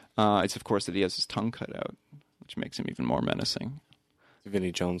believe. It's of course that he has his tongue cut out, which makes him even more menacing.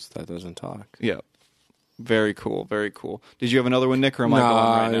 Vinnie Jones that doesn't talk. Yeah. Very cool, very cool. Did you have another one, Nick, or am I going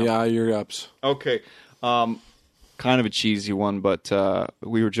right now? Yeah, you're ups. Okay. Kind of a cheesy one, but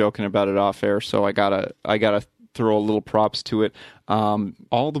we were joking about it off air, so I gotta throw a little props to it.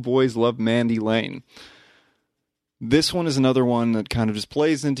 All the Boys Love Mandy Lane. This one is another one that kind of just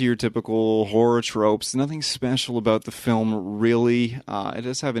plays into your typical horror tropes. Nothing special about the film, really. It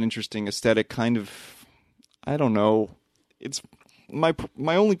does have an interesting aesthetic, kind of. I don't know. It's my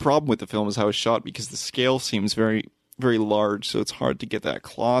only problem with the film is how it's shot because the scale seems very, very large, so it's hard to get that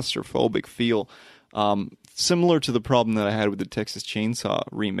claustrophobic feel. Similar to the problem that I had with the Texas Chainsaw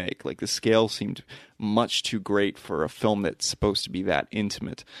remake. Like, the scale seemed much too great for a film that's supposed to be that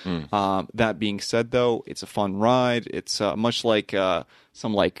intimate. That being said, though, it's a fun ride. It's much like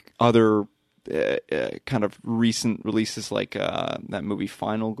some other kind of recent releases, like that movie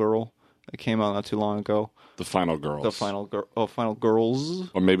Final Girl that came out not too long ago. The Final Girls. Final Girls.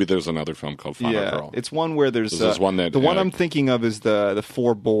 Or maybe there's another film called Final Girl. It's one where there's one that, the one I'm thinking of is the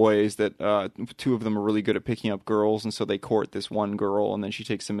four boys that two of them are really good at picking up girls, and so they court this one girl, and then she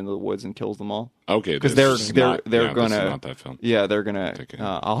takes them into the woods and kills them all. Okay, because they're gonna this is not that film. Yeah, they're gonna.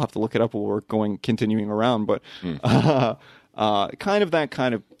 I'll have to look it up while we're continuing around, but kind of that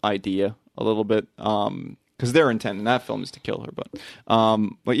kind of idea a little bit. Because their intent in that film is to kill her,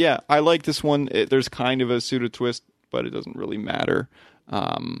 but yeah, I like this one. There's kind of a pseudo twist, but it doesn't really matter.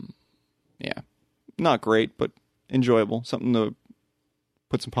 Yeah, not great, but enjoyable. Something to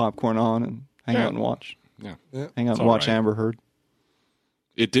put some popcorn on and hang out and watch. Yeah, hang out and watch Amber Heard.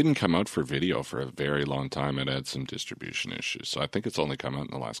 It didn't come out for video for a very long time. It had some distribution issues, so I think it's only come out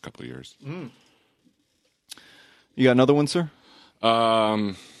in the last couple of years. You got another one, sir?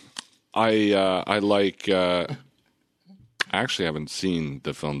 I like. I actually haven't seen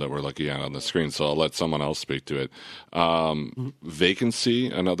the film that we're looking at on the screen, so I'll let someone else speak to it. Vacancy,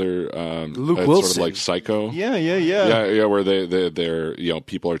 another Luke Wilson, Wilson, sort of like Psycho. Yeah. Where they're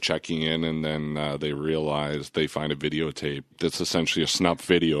people are checking in, and then they realize they find a videotape that's essentially a snuff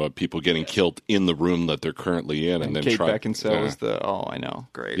video of people getting killed in the room that they're currently in, and then Kate Beckinsale is the. Oh, I know,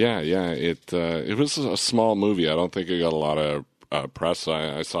 great. Yeah. It was a small movie. I don't think it got a lot of press.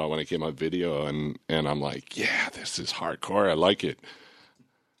 I saw it when it came on video, and I'm like, yeah, this is hardcore. I like it.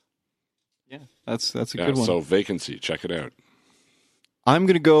 Yeah, that's a good one. So Vacancy, check it out. I'm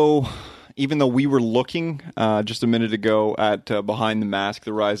gonna go. Even though we were looking just a minute ago at Behind the Mask: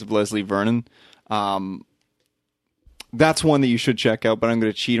 The Rise of Leslie Vernon, that's one that you should check out. But I'm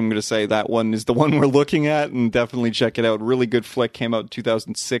going to cheat. I'm going to say that one is the one we're looking at, and definitely check it out. Really good flick. Came out in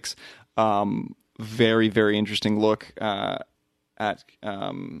 2006. Very, very interesting look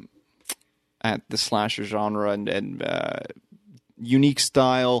at the slasher genre and unique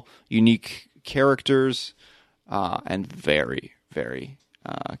style, unique characters, and very, very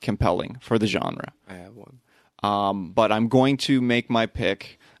compelling for the genre. I have one. But I'm going to make my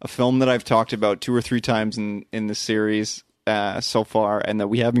pick, a film that I've talked about 2 or 3 times in the series so far, and that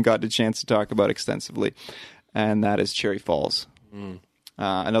we haven't gotten a chance to talk about extensively, and that is Cherry Falls.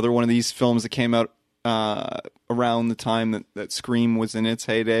 Another one of these films that came out around the time that Scream was in its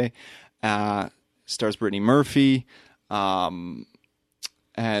heyday. Stars Brittany Murphy, and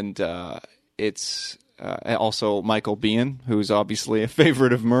it's also Michael Biehn, who's obviously a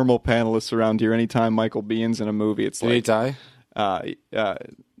favorite of Mermal panelists around here. Anytime Michael Bihn's in a movie, it's Did he die?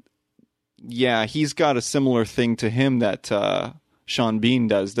 Yeah, he's got a similar thing to him that Sean Bean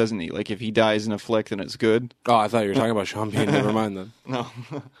does, doesn't he? Like, if he dies in a flick, then it's good. Oh, I thought you were talking about Sean Bean. Never mind then. No.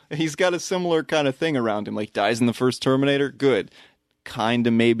 He's got a similar kind of thing around him. Like, dies in the first Terminator, good. Kind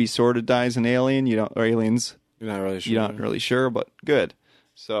of maybe sort of dies in Alien, or Aliens. You're not really sure. You're not really sure, but good.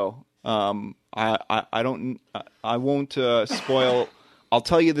 So, I won't spoil. I'll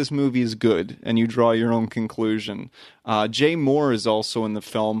tell you this movie is good, and you draw your own conclusion. Jay Moore is also in the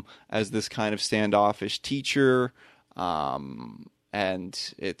film as this kind of standoffish teacher,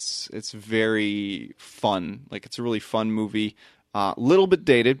 and it's very fun. Like, it's a really fun movie. Little bit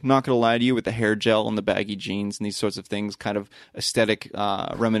dated, not going to lie to you, with the hair gel and the baggy jeans and these sorts of things, kind of aesthetic,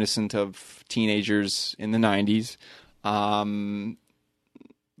 reminiscent of teenagers in the 90s.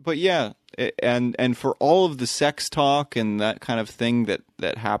 But yeah, and for all of the sex talk and that kind of thing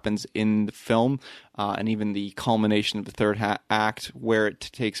that happens in the film, and even the culmination of the third act where it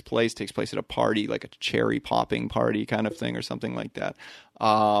takes place at a party, like a cherry popping party kind of thing or something like that.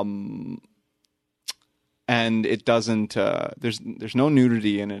 And it doesn't. There's no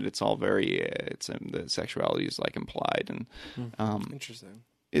nudity in it. It's all very. The sexuality is like implied, and Interesting.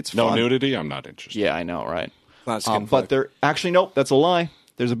 it's No fun. nudity? I'm not interested. Yeah, I know, right? Not skin But flick. there actually nope. That's a lie.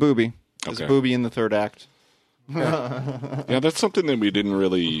 There's a booby. There's a Okay. booby in the third act. Yeah, that's something that we didn't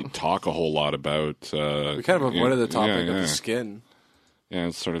really talk a whole lot about. We kind of avoided the topic of yeah. the skin. Yeah,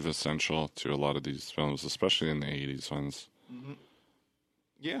 it's sort of essential to a lot of these films, especially in the 80s ones.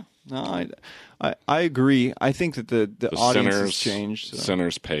 Yeah, no, I agree. I think that the The audience has sinners, changed. So.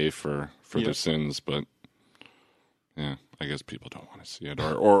 sinners pay for Yeah. their sins, but yeah, I guess people don't want to see it,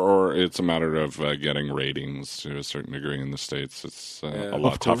 or it's a matter of getting ratings to a certain degree in the States. It's a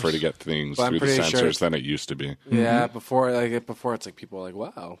lot tougher to get things But I'm through the pretty sure censors than it used to be. Yeah, before it's like people are like,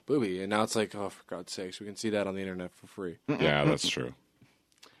 wow, booby, and now it's like, oh, for God's sakes, we can see that on the internet for free. Yeah, that's true.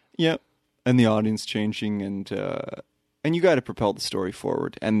 Yep, and the audience changing, and you got to propel the story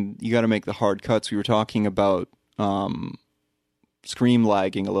forward, and you got to make the hard cuts. We were talking about scream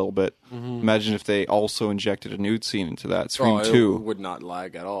lagging a little bit. Imagine if they also injected a nude scene into that. Scream It 2. would not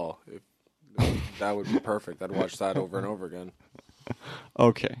lag at all. That would be perfect. I'd watch that over and over again.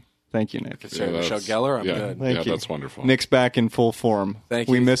 Okay, thank you, Nick. If it's Sarah Michelle that's- Gellar, I'm yeah. good. Thank you. That's wonderful. Nick's back in full form. Thank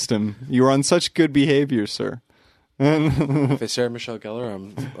We you. missed him. You were on such good behavior, sir. If it's Sarah Michelle Gellar,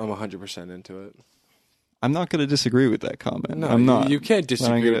 I'm 100% into it. I'm not going to disagree with that comment. No, I'm not. You can't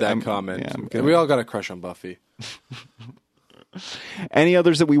disagree with that I'm- comment. yeah, I'm gonna- We all got a crush on Buffy. Any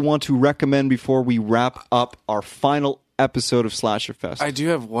others that we want to recommend before we wrap up our final episode of Slasher Fest? I do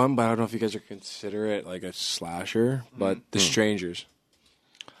have one, but I don't know if you guys are consider it like a slasher. But The Strangers.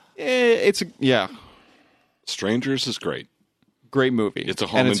 Yeah, Strangers is great. great movie. It's a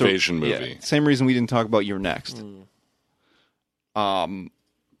home And invasion yeah, movie. same reason we didn't talk about You're Next.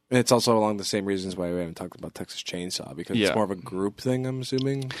 And it's also along the same reasons why we haven't talked about Texas Chainsaw, because Yeah. it's more of a group thing, I'm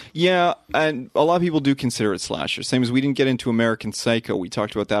assuming. Yeah, and a lot of people do consider it slasher. Same as we didn't get into American Psycho. We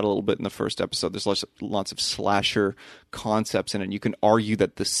talked about that a little bit in the first episode. There's lots of slasher concepts in it. You can argue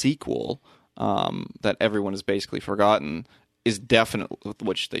that the sequel, that everyone has basically forgotten, is definitely,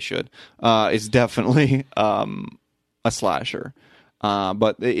 which they should, is definitely a slasher.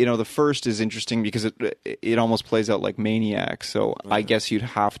 But the first is interesting because it almost plays out like Maniac. So I guess you'd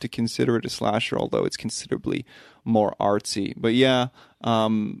have to consider it a slasher, although it's considerably more artsy. But yeah,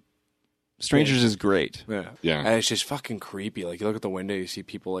 Strangers is great. Yeah. Yeah. And it's just fucking creepy. Like, you look at the window, you see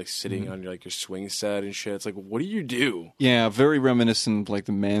people, like, sitting on your swing set and shit. It's like, what do you do? Yeah, very reminiscent of like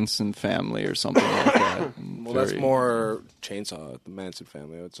the Manson family or something like that. Well, that's more Chainsaw, the Manson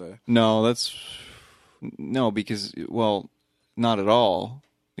family, I would say. No, because not at all.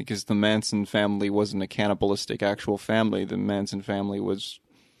 Because the Manson family wasn't a cannibalistic actual family. The Manson family was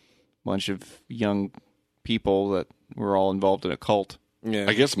a bunch of young people that were all involved in a cult. Yeah.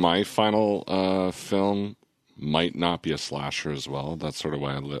 I guess my final film might not be a slasher as well. That's sort of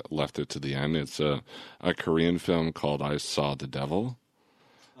why I left it to the end. It's a Korean film called I Saw the Devil,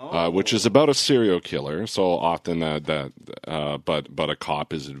 which is about a serial killer. So often but a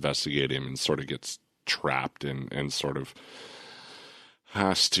cop is investigating him and sort of gets trapped and sort of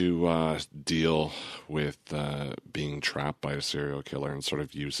has to deal with being trapped by a serial killer and sort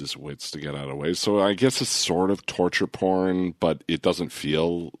of use his wits to get out of the way. So I guess it's sort of torture porn, but it doesn't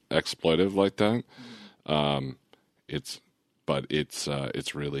feel exploitive like that.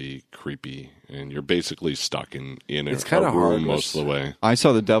 It's really creepy, and you're basically stuck in It's a kinda room hard most of the way. I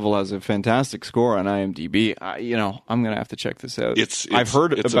Saw the Devil has a fantastic score on IMDb. I'm gonna have to check this out. I've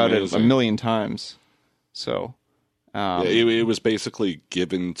heard it's about amazing. it a million times. So, It was basically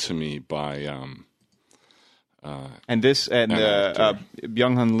given to me by and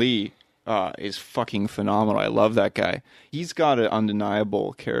Byung-hun Lee is fucking phenomenal. I love that guy. He's got an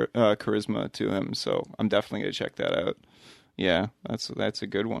undeniable charisma to him. So I'm definitely gonna check that out. Yeah, that's a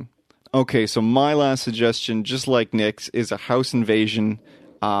good one. Okay, so my last suggestion, just like Nick's, is a house invasion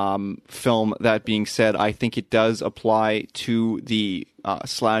film. That being said, I think it does apply to the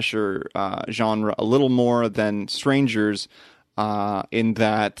slasher genre a little more than Strangers, in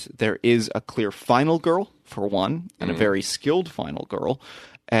that there is a clear final girl, for one, and a very skilled final girl,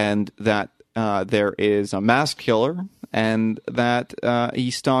 and that there is a masked killer, and that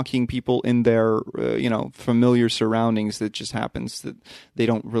he's stalking people in their familiar surroundings. That just happens that they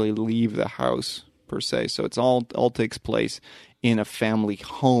don't really leave the house per se. So it's all takes place in a family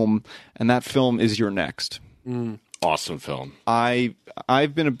home, and that film is You're Next. awesome film. I've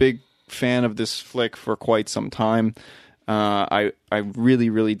been a big fan of this flick for quite some time. I really,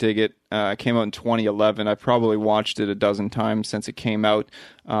 really dig it. It came out in 2011. I probably watched it a dozen times since it came out.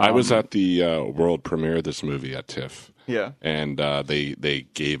 I was at the world premiere of this movie at TIFF. Yeah. And they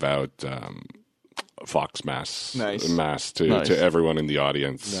gave out Fox masks Nice. to everyone in the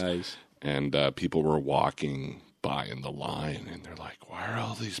audience. Nice. And people were walking by in the line, and they're like, why are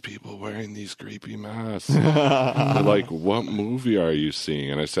all these people wearing these creepy masks? They're like, what movie are you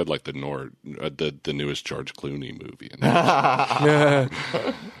seeing? And I said, like, the newest George Clooney movie. And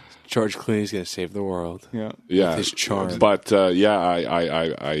George Clooney's going to save the world. Yeah. yeah, his charm. But I've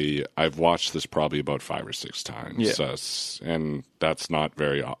watched this probably about 5 or 6 times. Yeah. And that's not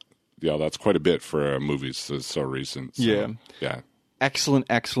very, that's quite a bit for a movie that's so recent. So, yeah.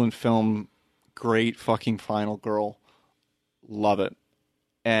 Excellent film. Great fucking final girl. Love it.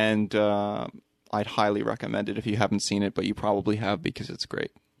 And I'd highly recommend it if you haven't seen it, but you probably have because it's great.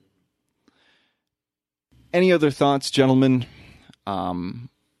 Any other thoughts, gentlemen,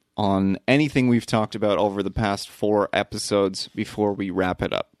 on anything we've talked about over the past 4 episodes before we wrap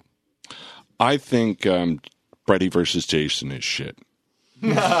it up? I think Freddy versus Jason is shit.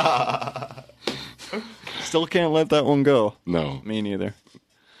 Still can't let that one go. No. Me neither.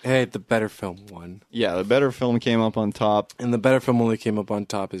 Hey, the better film won. Yeah, the better film came up on top. And the better film only came up on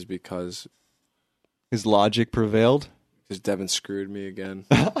top is because His logic prevailed. Devin screwed me again.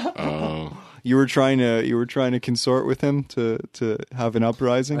 You were trying to consort with him to have an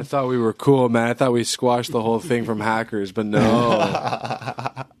uprising. I thought we were cool, man. I thought we squashed the whole thing from hackers, but no.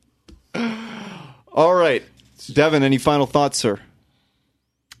 All right, Devin. Any final thoughts, sir?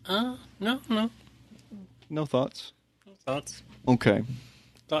 No. No thoughts. No thoughts. Okay.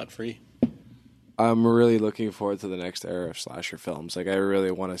 Thought free. I'm really looking forward to the next era of slasher films. Like, I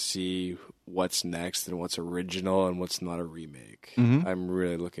really want to see what's next and what's original and what's not a remake. Mm-hmm. I'm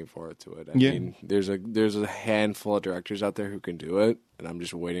really looking forward to it. I Yeah. mean, there's a handful of directors out there who can do it, and I'm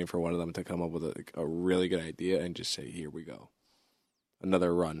just waiting for one of them to come up with a really good idea and just say, here we go.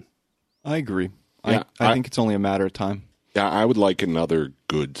 Another run. I agree. Yeah, I think it's only a matter of time. Yeah, I would like another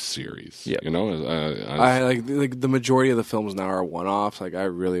good series. Yeah. You know? I like the majority of the films now are one-offs. Like, I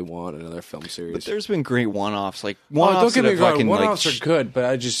really want another film series. But there's been great one-offs. Like don't one-offs get me that wrong, fucking one-offs like are good, but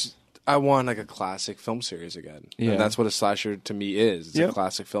I want like a classic film series again. Yeah. And that's what a slasher to me is. It's Yeah. a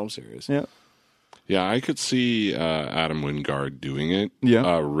classic film series. Yeah. Yeah, I could see Adam Wingard doing it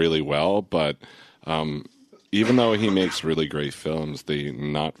really well, but even though he makes really great films, they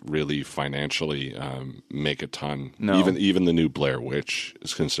not really financially make a ton. No. Even the new Blair Witch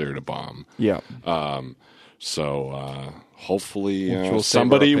is considered a bomb. Yeah. So hopefully Which we'll save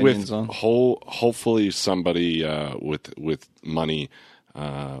somebody our with opinions on. hopefully somebody with money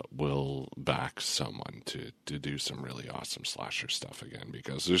will back someone to do some really awesome slasher stuff again,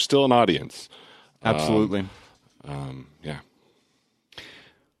 because there's still an audience. Absolutely. Yeah.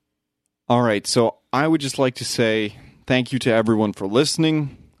 All right, so I would just like to say thank you to everyone for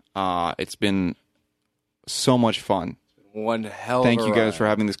listening. It's been so much fun. One hell of Thank a you guys ride. for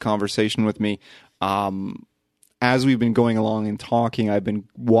having this conversation with me. As we've been going along and talking, I've been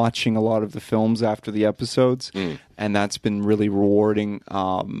watching a lot of the films after the episodes, and that's been really rewarding.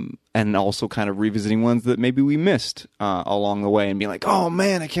 And also kind of revisiting ones that maybe we missed along the way and being like, oh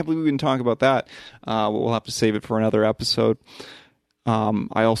man, I can't believe we didn't talk about that. We'll have to save it for another episode.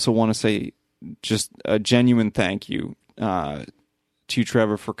 I also want to say just a genuine thank you to you,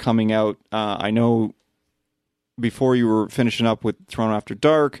 Trevor, for coming out. I know before you were finishing up with Toronto After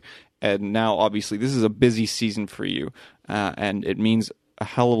Dark, and now obviously this is a busy season for you, and it means a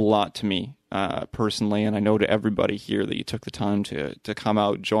hell of a lot to me personally, and I know to everybody here that you took the time to come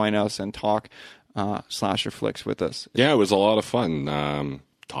out, join us, and talk slasher flicks with us. Yeah, it was a lot of fun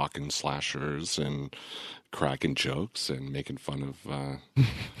talking slashers and cracking jokes and making fun of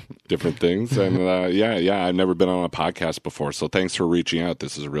different things. And yeah, I've never been on a podcast before, so thanks for reaching out.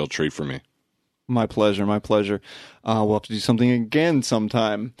 This is a real treat for me. My pleasure, my pleasure. We'll have to do something again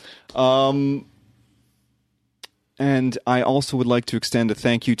sometime. And I also would like to extend a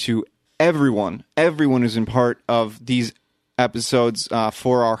thank you to everyone who's in part of these episodes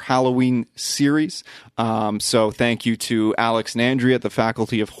for our Halloween series. So thank you to Alex and Andrea at the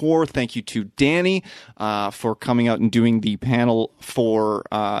Faculty of Horror. Thank you to Danny for coming out and doing the panel for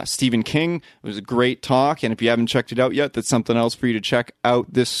Stephen King. It was a great talk, and if you haven't checked it out yet, that's something else for you to check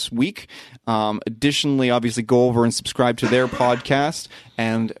out this week. Additionally, obviously, go over and subscribe to their podcast.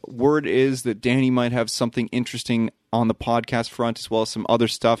 And word is that Danny might have something interesting on the podcast front, as well as some other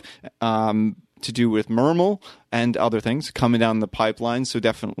stuff. to do with Mermal and other things coming down the pipeline. So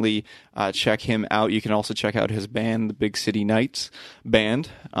definitely check him out. You can also check out his band, the Big City Knights Band.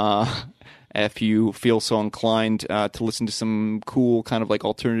 If you feel so inclined to listen to some cool kind of like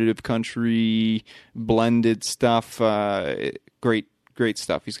alternative country blended stuff, great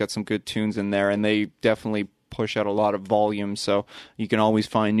stuff. He's got some good tunes in there, and they definitely push out a lot of volume, so you can always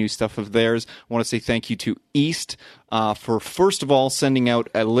find new stuff of theirs. I want to say thank you to East for, first of all, sending out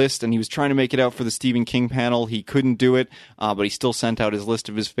a list, and he was trying to make it out for the Stephen King panel. He couldn't do it, but he still sent out his list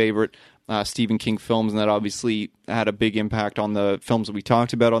of his favorite Stephen King films, and that obviously had a big impact on the films that we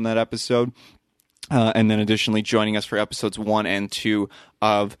talked about on that episode. And then additionally joining us for episodes 1 and 2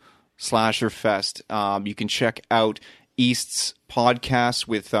 of Slasher Fest. You can check out East's podcast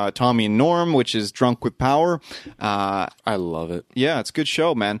with Tommy and Norm, which is Drunk with Power. I love it. Yeah, it's a good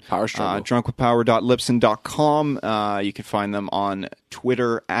show, man. Power struggle. Drunkwithpower.libsyn.com. You can find them on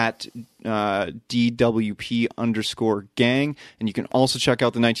Twitter at DWP_gang. And you can also check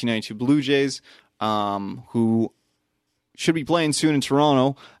out the 1992 Blue Jays, who should be playing soon in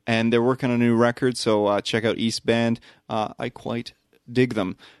Toronto, and they're working on a new record, so check out East Band. I quite dig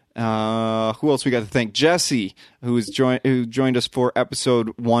them. Who else we got to thank? Jesse, who joined us for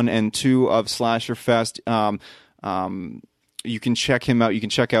episode 1 and 2 of Slasher Fest. You can check him out. You can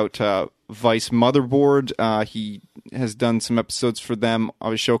check out Vice Motherboard. He has done some episodes for them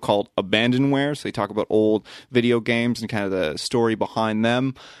of a show called Abandonware, so they talk about old video games and kind of the story behind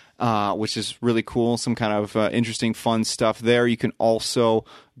them. Which is really cool. Some kind of interesting, fun stuff there. You can also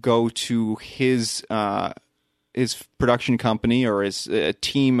go to his production company, or his a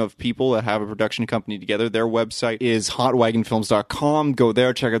team of people that have a production company together. Their website is hotwagonfilms.com. Go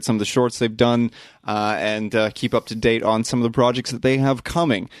there, check out some of the shorts they've done, and keep up to date on some of the projects that they have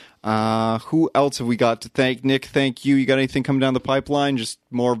coming. Who else have we got to thank? Nick, thank you. You got anything coming down the pipeline? Just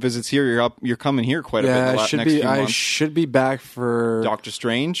more visits here. You're coming here quite a bit. Yeah, I should be back for Doctor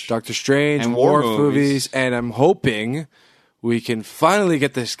Strange, and war movies, and I'm hoping we can finally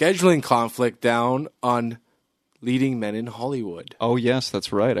get the scheduling conflict down on Leading Men in Hollywood. Oh yes,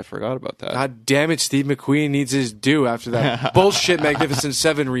 that's right. I forgot about that. God damn it, Steve McQueen needs his due after that bullshit Magnificent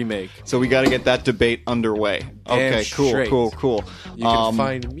Seven remake. So we got to get that debate underway. Okay, cool. You can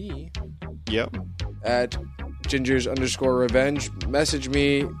find me. Yep. At Gingers_Revenge. Message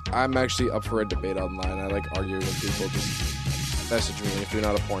me. I'm actually up for a debate online. I like arguing with people. Just message me if you're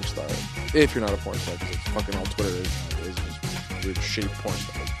not a porn star. If you're not a porn star, because it's fucking all Twitter is just you're a shitty porn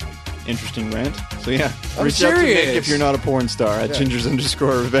star. Interesting rant. So yeah, I'm reach out to serious. Nick if you're not a porn star at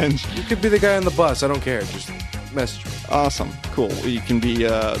Gingers_Revenge. You could be the guy on the bus. I don't care. Just message me. Awesome. Cool. You can be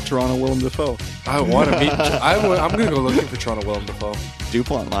Toronto Willem Dafoe. I want to meet. I'm going to go looking for Toronto Willem Dafoe.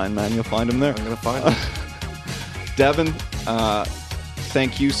 DuPont line, man. You'll find him there. I'm going to find him. Devin,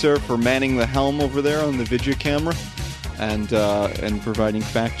 thank you, sir, for manning the helm over there on the video camera and providing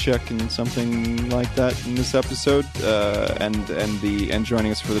fact check and something like that in this episode, and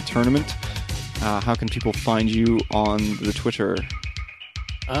joining us for the tournament. How can people find you on the Twitter?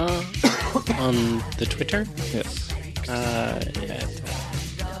 On the Twitter? Yes. At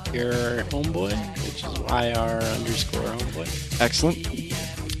your homeboy, which is YR_homeboy. Excellent.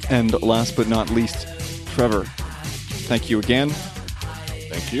 And last but not least, Trevor, thank you again.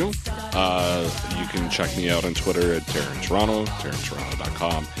 Thank you. You can check me out on Twitter at Terran Toronto,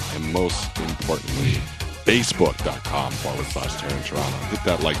 TerranToronto.com, and most importantly, Facebook.com/Terran Toronto. Hit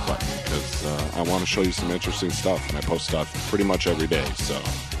that like button because I want to show you some interesting stuff, and I post stuff pretty much every day, so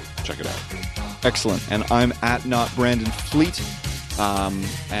check it out. Excellent. And I'm at Not Brandon Fleet,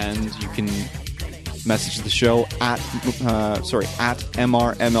 and you can message the show at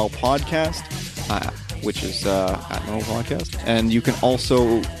MRML Podcast. Which is at Normal Podcast. And you can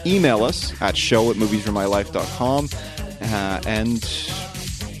also email us at show@moviesfrommylife.com and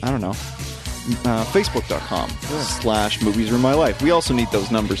I don't know, Facebook.com/moviesfrommylife. We also need those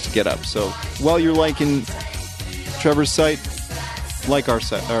numbers to get up. So while you're liking Trevor's site, like our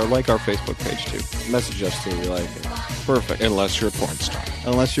site or like our Facebook page too. Message us too. We like it. Perfect. Unless you're a porn star.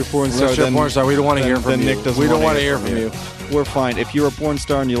 Unless you're a porn star, we don't want to hear from you. Nick doesn't we don't want to hear from you. We're fine. If you're a porn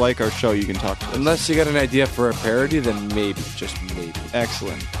star and you like our show, you can talk to us. Unless you got an idea for a parody, then maybe, just maybe.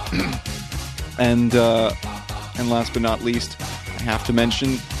 Excellent. And last but not least, I have to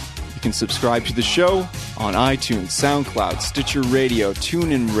mention, you can subscribe to the show on iTunes, SoundCloud, Stitcher Radio,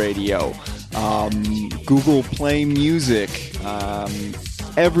 TuneIn Radio, Google Play Music,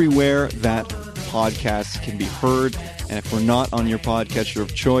 everywhere that podcasts can be heard. And if we're not on your podcatcher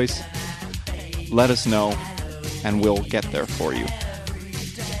of choice, let us know, and we'll get there for you.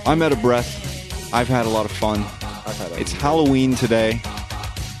 I'm out of breath. I've had a lot of fun. It's Halloween today.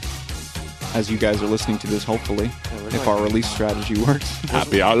 as you guys are listening to this, hopefully, if our release strategy works.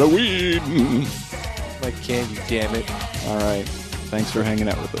 Happy Halloween! Like candy, damn it. All right. Thanks for hanging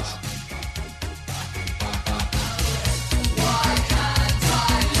out with us.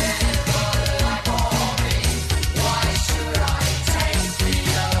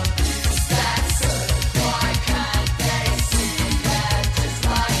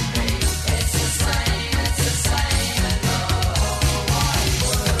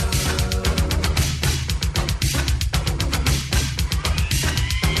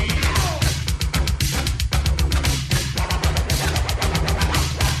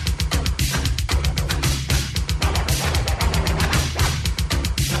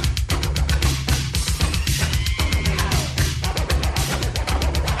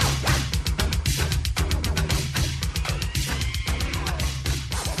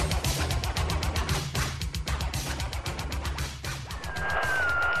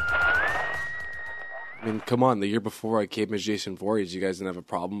 I mean, come on. The year before I came as Jason Voorhees, you guys didn't have a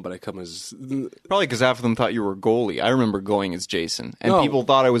problem, but I come as... Probably because half of them thought you were a goalie. I remember going as Jason, and No. people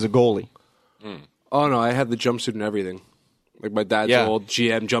thought I was a goalie. Oh, no, I had the jumpsuit and everything. Like my dad's Yeah. old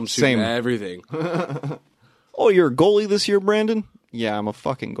GM jumpsuit Same. and everything. Oh, you're a goalie this year, Brandon? Yeah, I'm a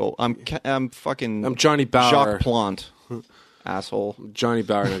fucking goal. I'm fucking. I'm Johnny Bauer. Jacques Plante, asshole. Johnny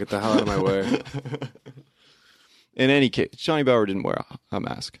Bauer, now get the hell out of my way. In any case, Johnny Bauer didn't wear a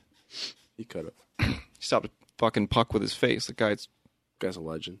mask. He could have. He stopped a fucking puck with his face. The guy's Guy's a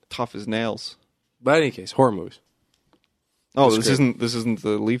legend. tough as nails. But in any case, horror movies. Oh, That's this great. isn't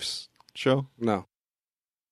the Leafs show. No.